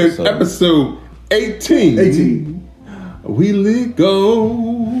has been episode 18. We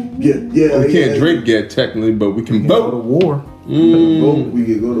legal. We can't drink yet, technically, but we can vote. Go to war. We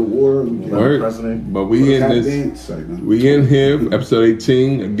can go to war. We can Word. President. But we in this. We in here for episode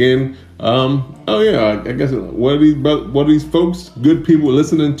 18 again. I guess what are these folks, good people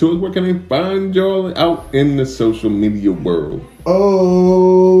listening to us? Where can they find y'all out in the social media world?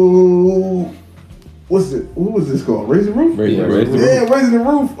 Oh, what was this called? Raising the Roof? Raising the Roof. Raising the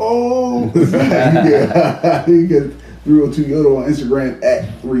Roof. Oh, you get 302 Yoda on Instagram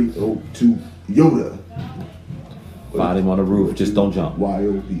at 302 Yoda. Find him on the roof. Just don't jump.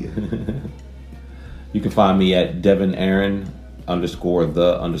 YOD. You can find me at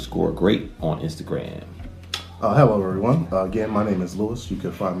DevinAaron_the_great on Instagram. Hello, everyone. Again, my name is Lewis. You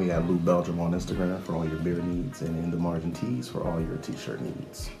can find me at Lou Belgium on Instagram for all your beer needs and in the margin tees for all your t-shirt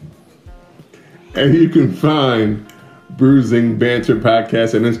needs. And you can find Bruising Banter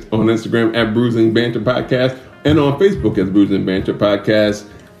Podcast on Instagram at Bruising Banter Podcast and on Facebook as Bruising Banter Podcast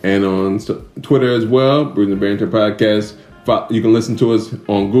and on Twitter as well, Bruising Banter Podcast. You can listen to us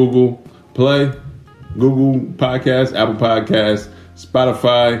on Google Play, Google Podcasts, Apple Podcasts,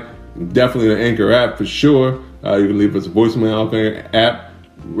 Spotify, definitely the Anchor app for sure. You can leave us a voicemail off the app,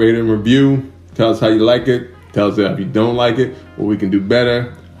 rate and review. Tell us how you like it. Tell us if you don't like it, what we can do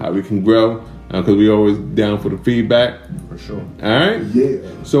better, how we can grow, because we're always down for the feedback. For sure. All right? Yeah.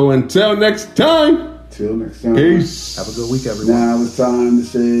 So until next time. Till next time. Peace. Have a good week, everyone. Now it's time to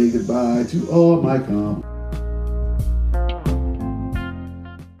say goodbye to all my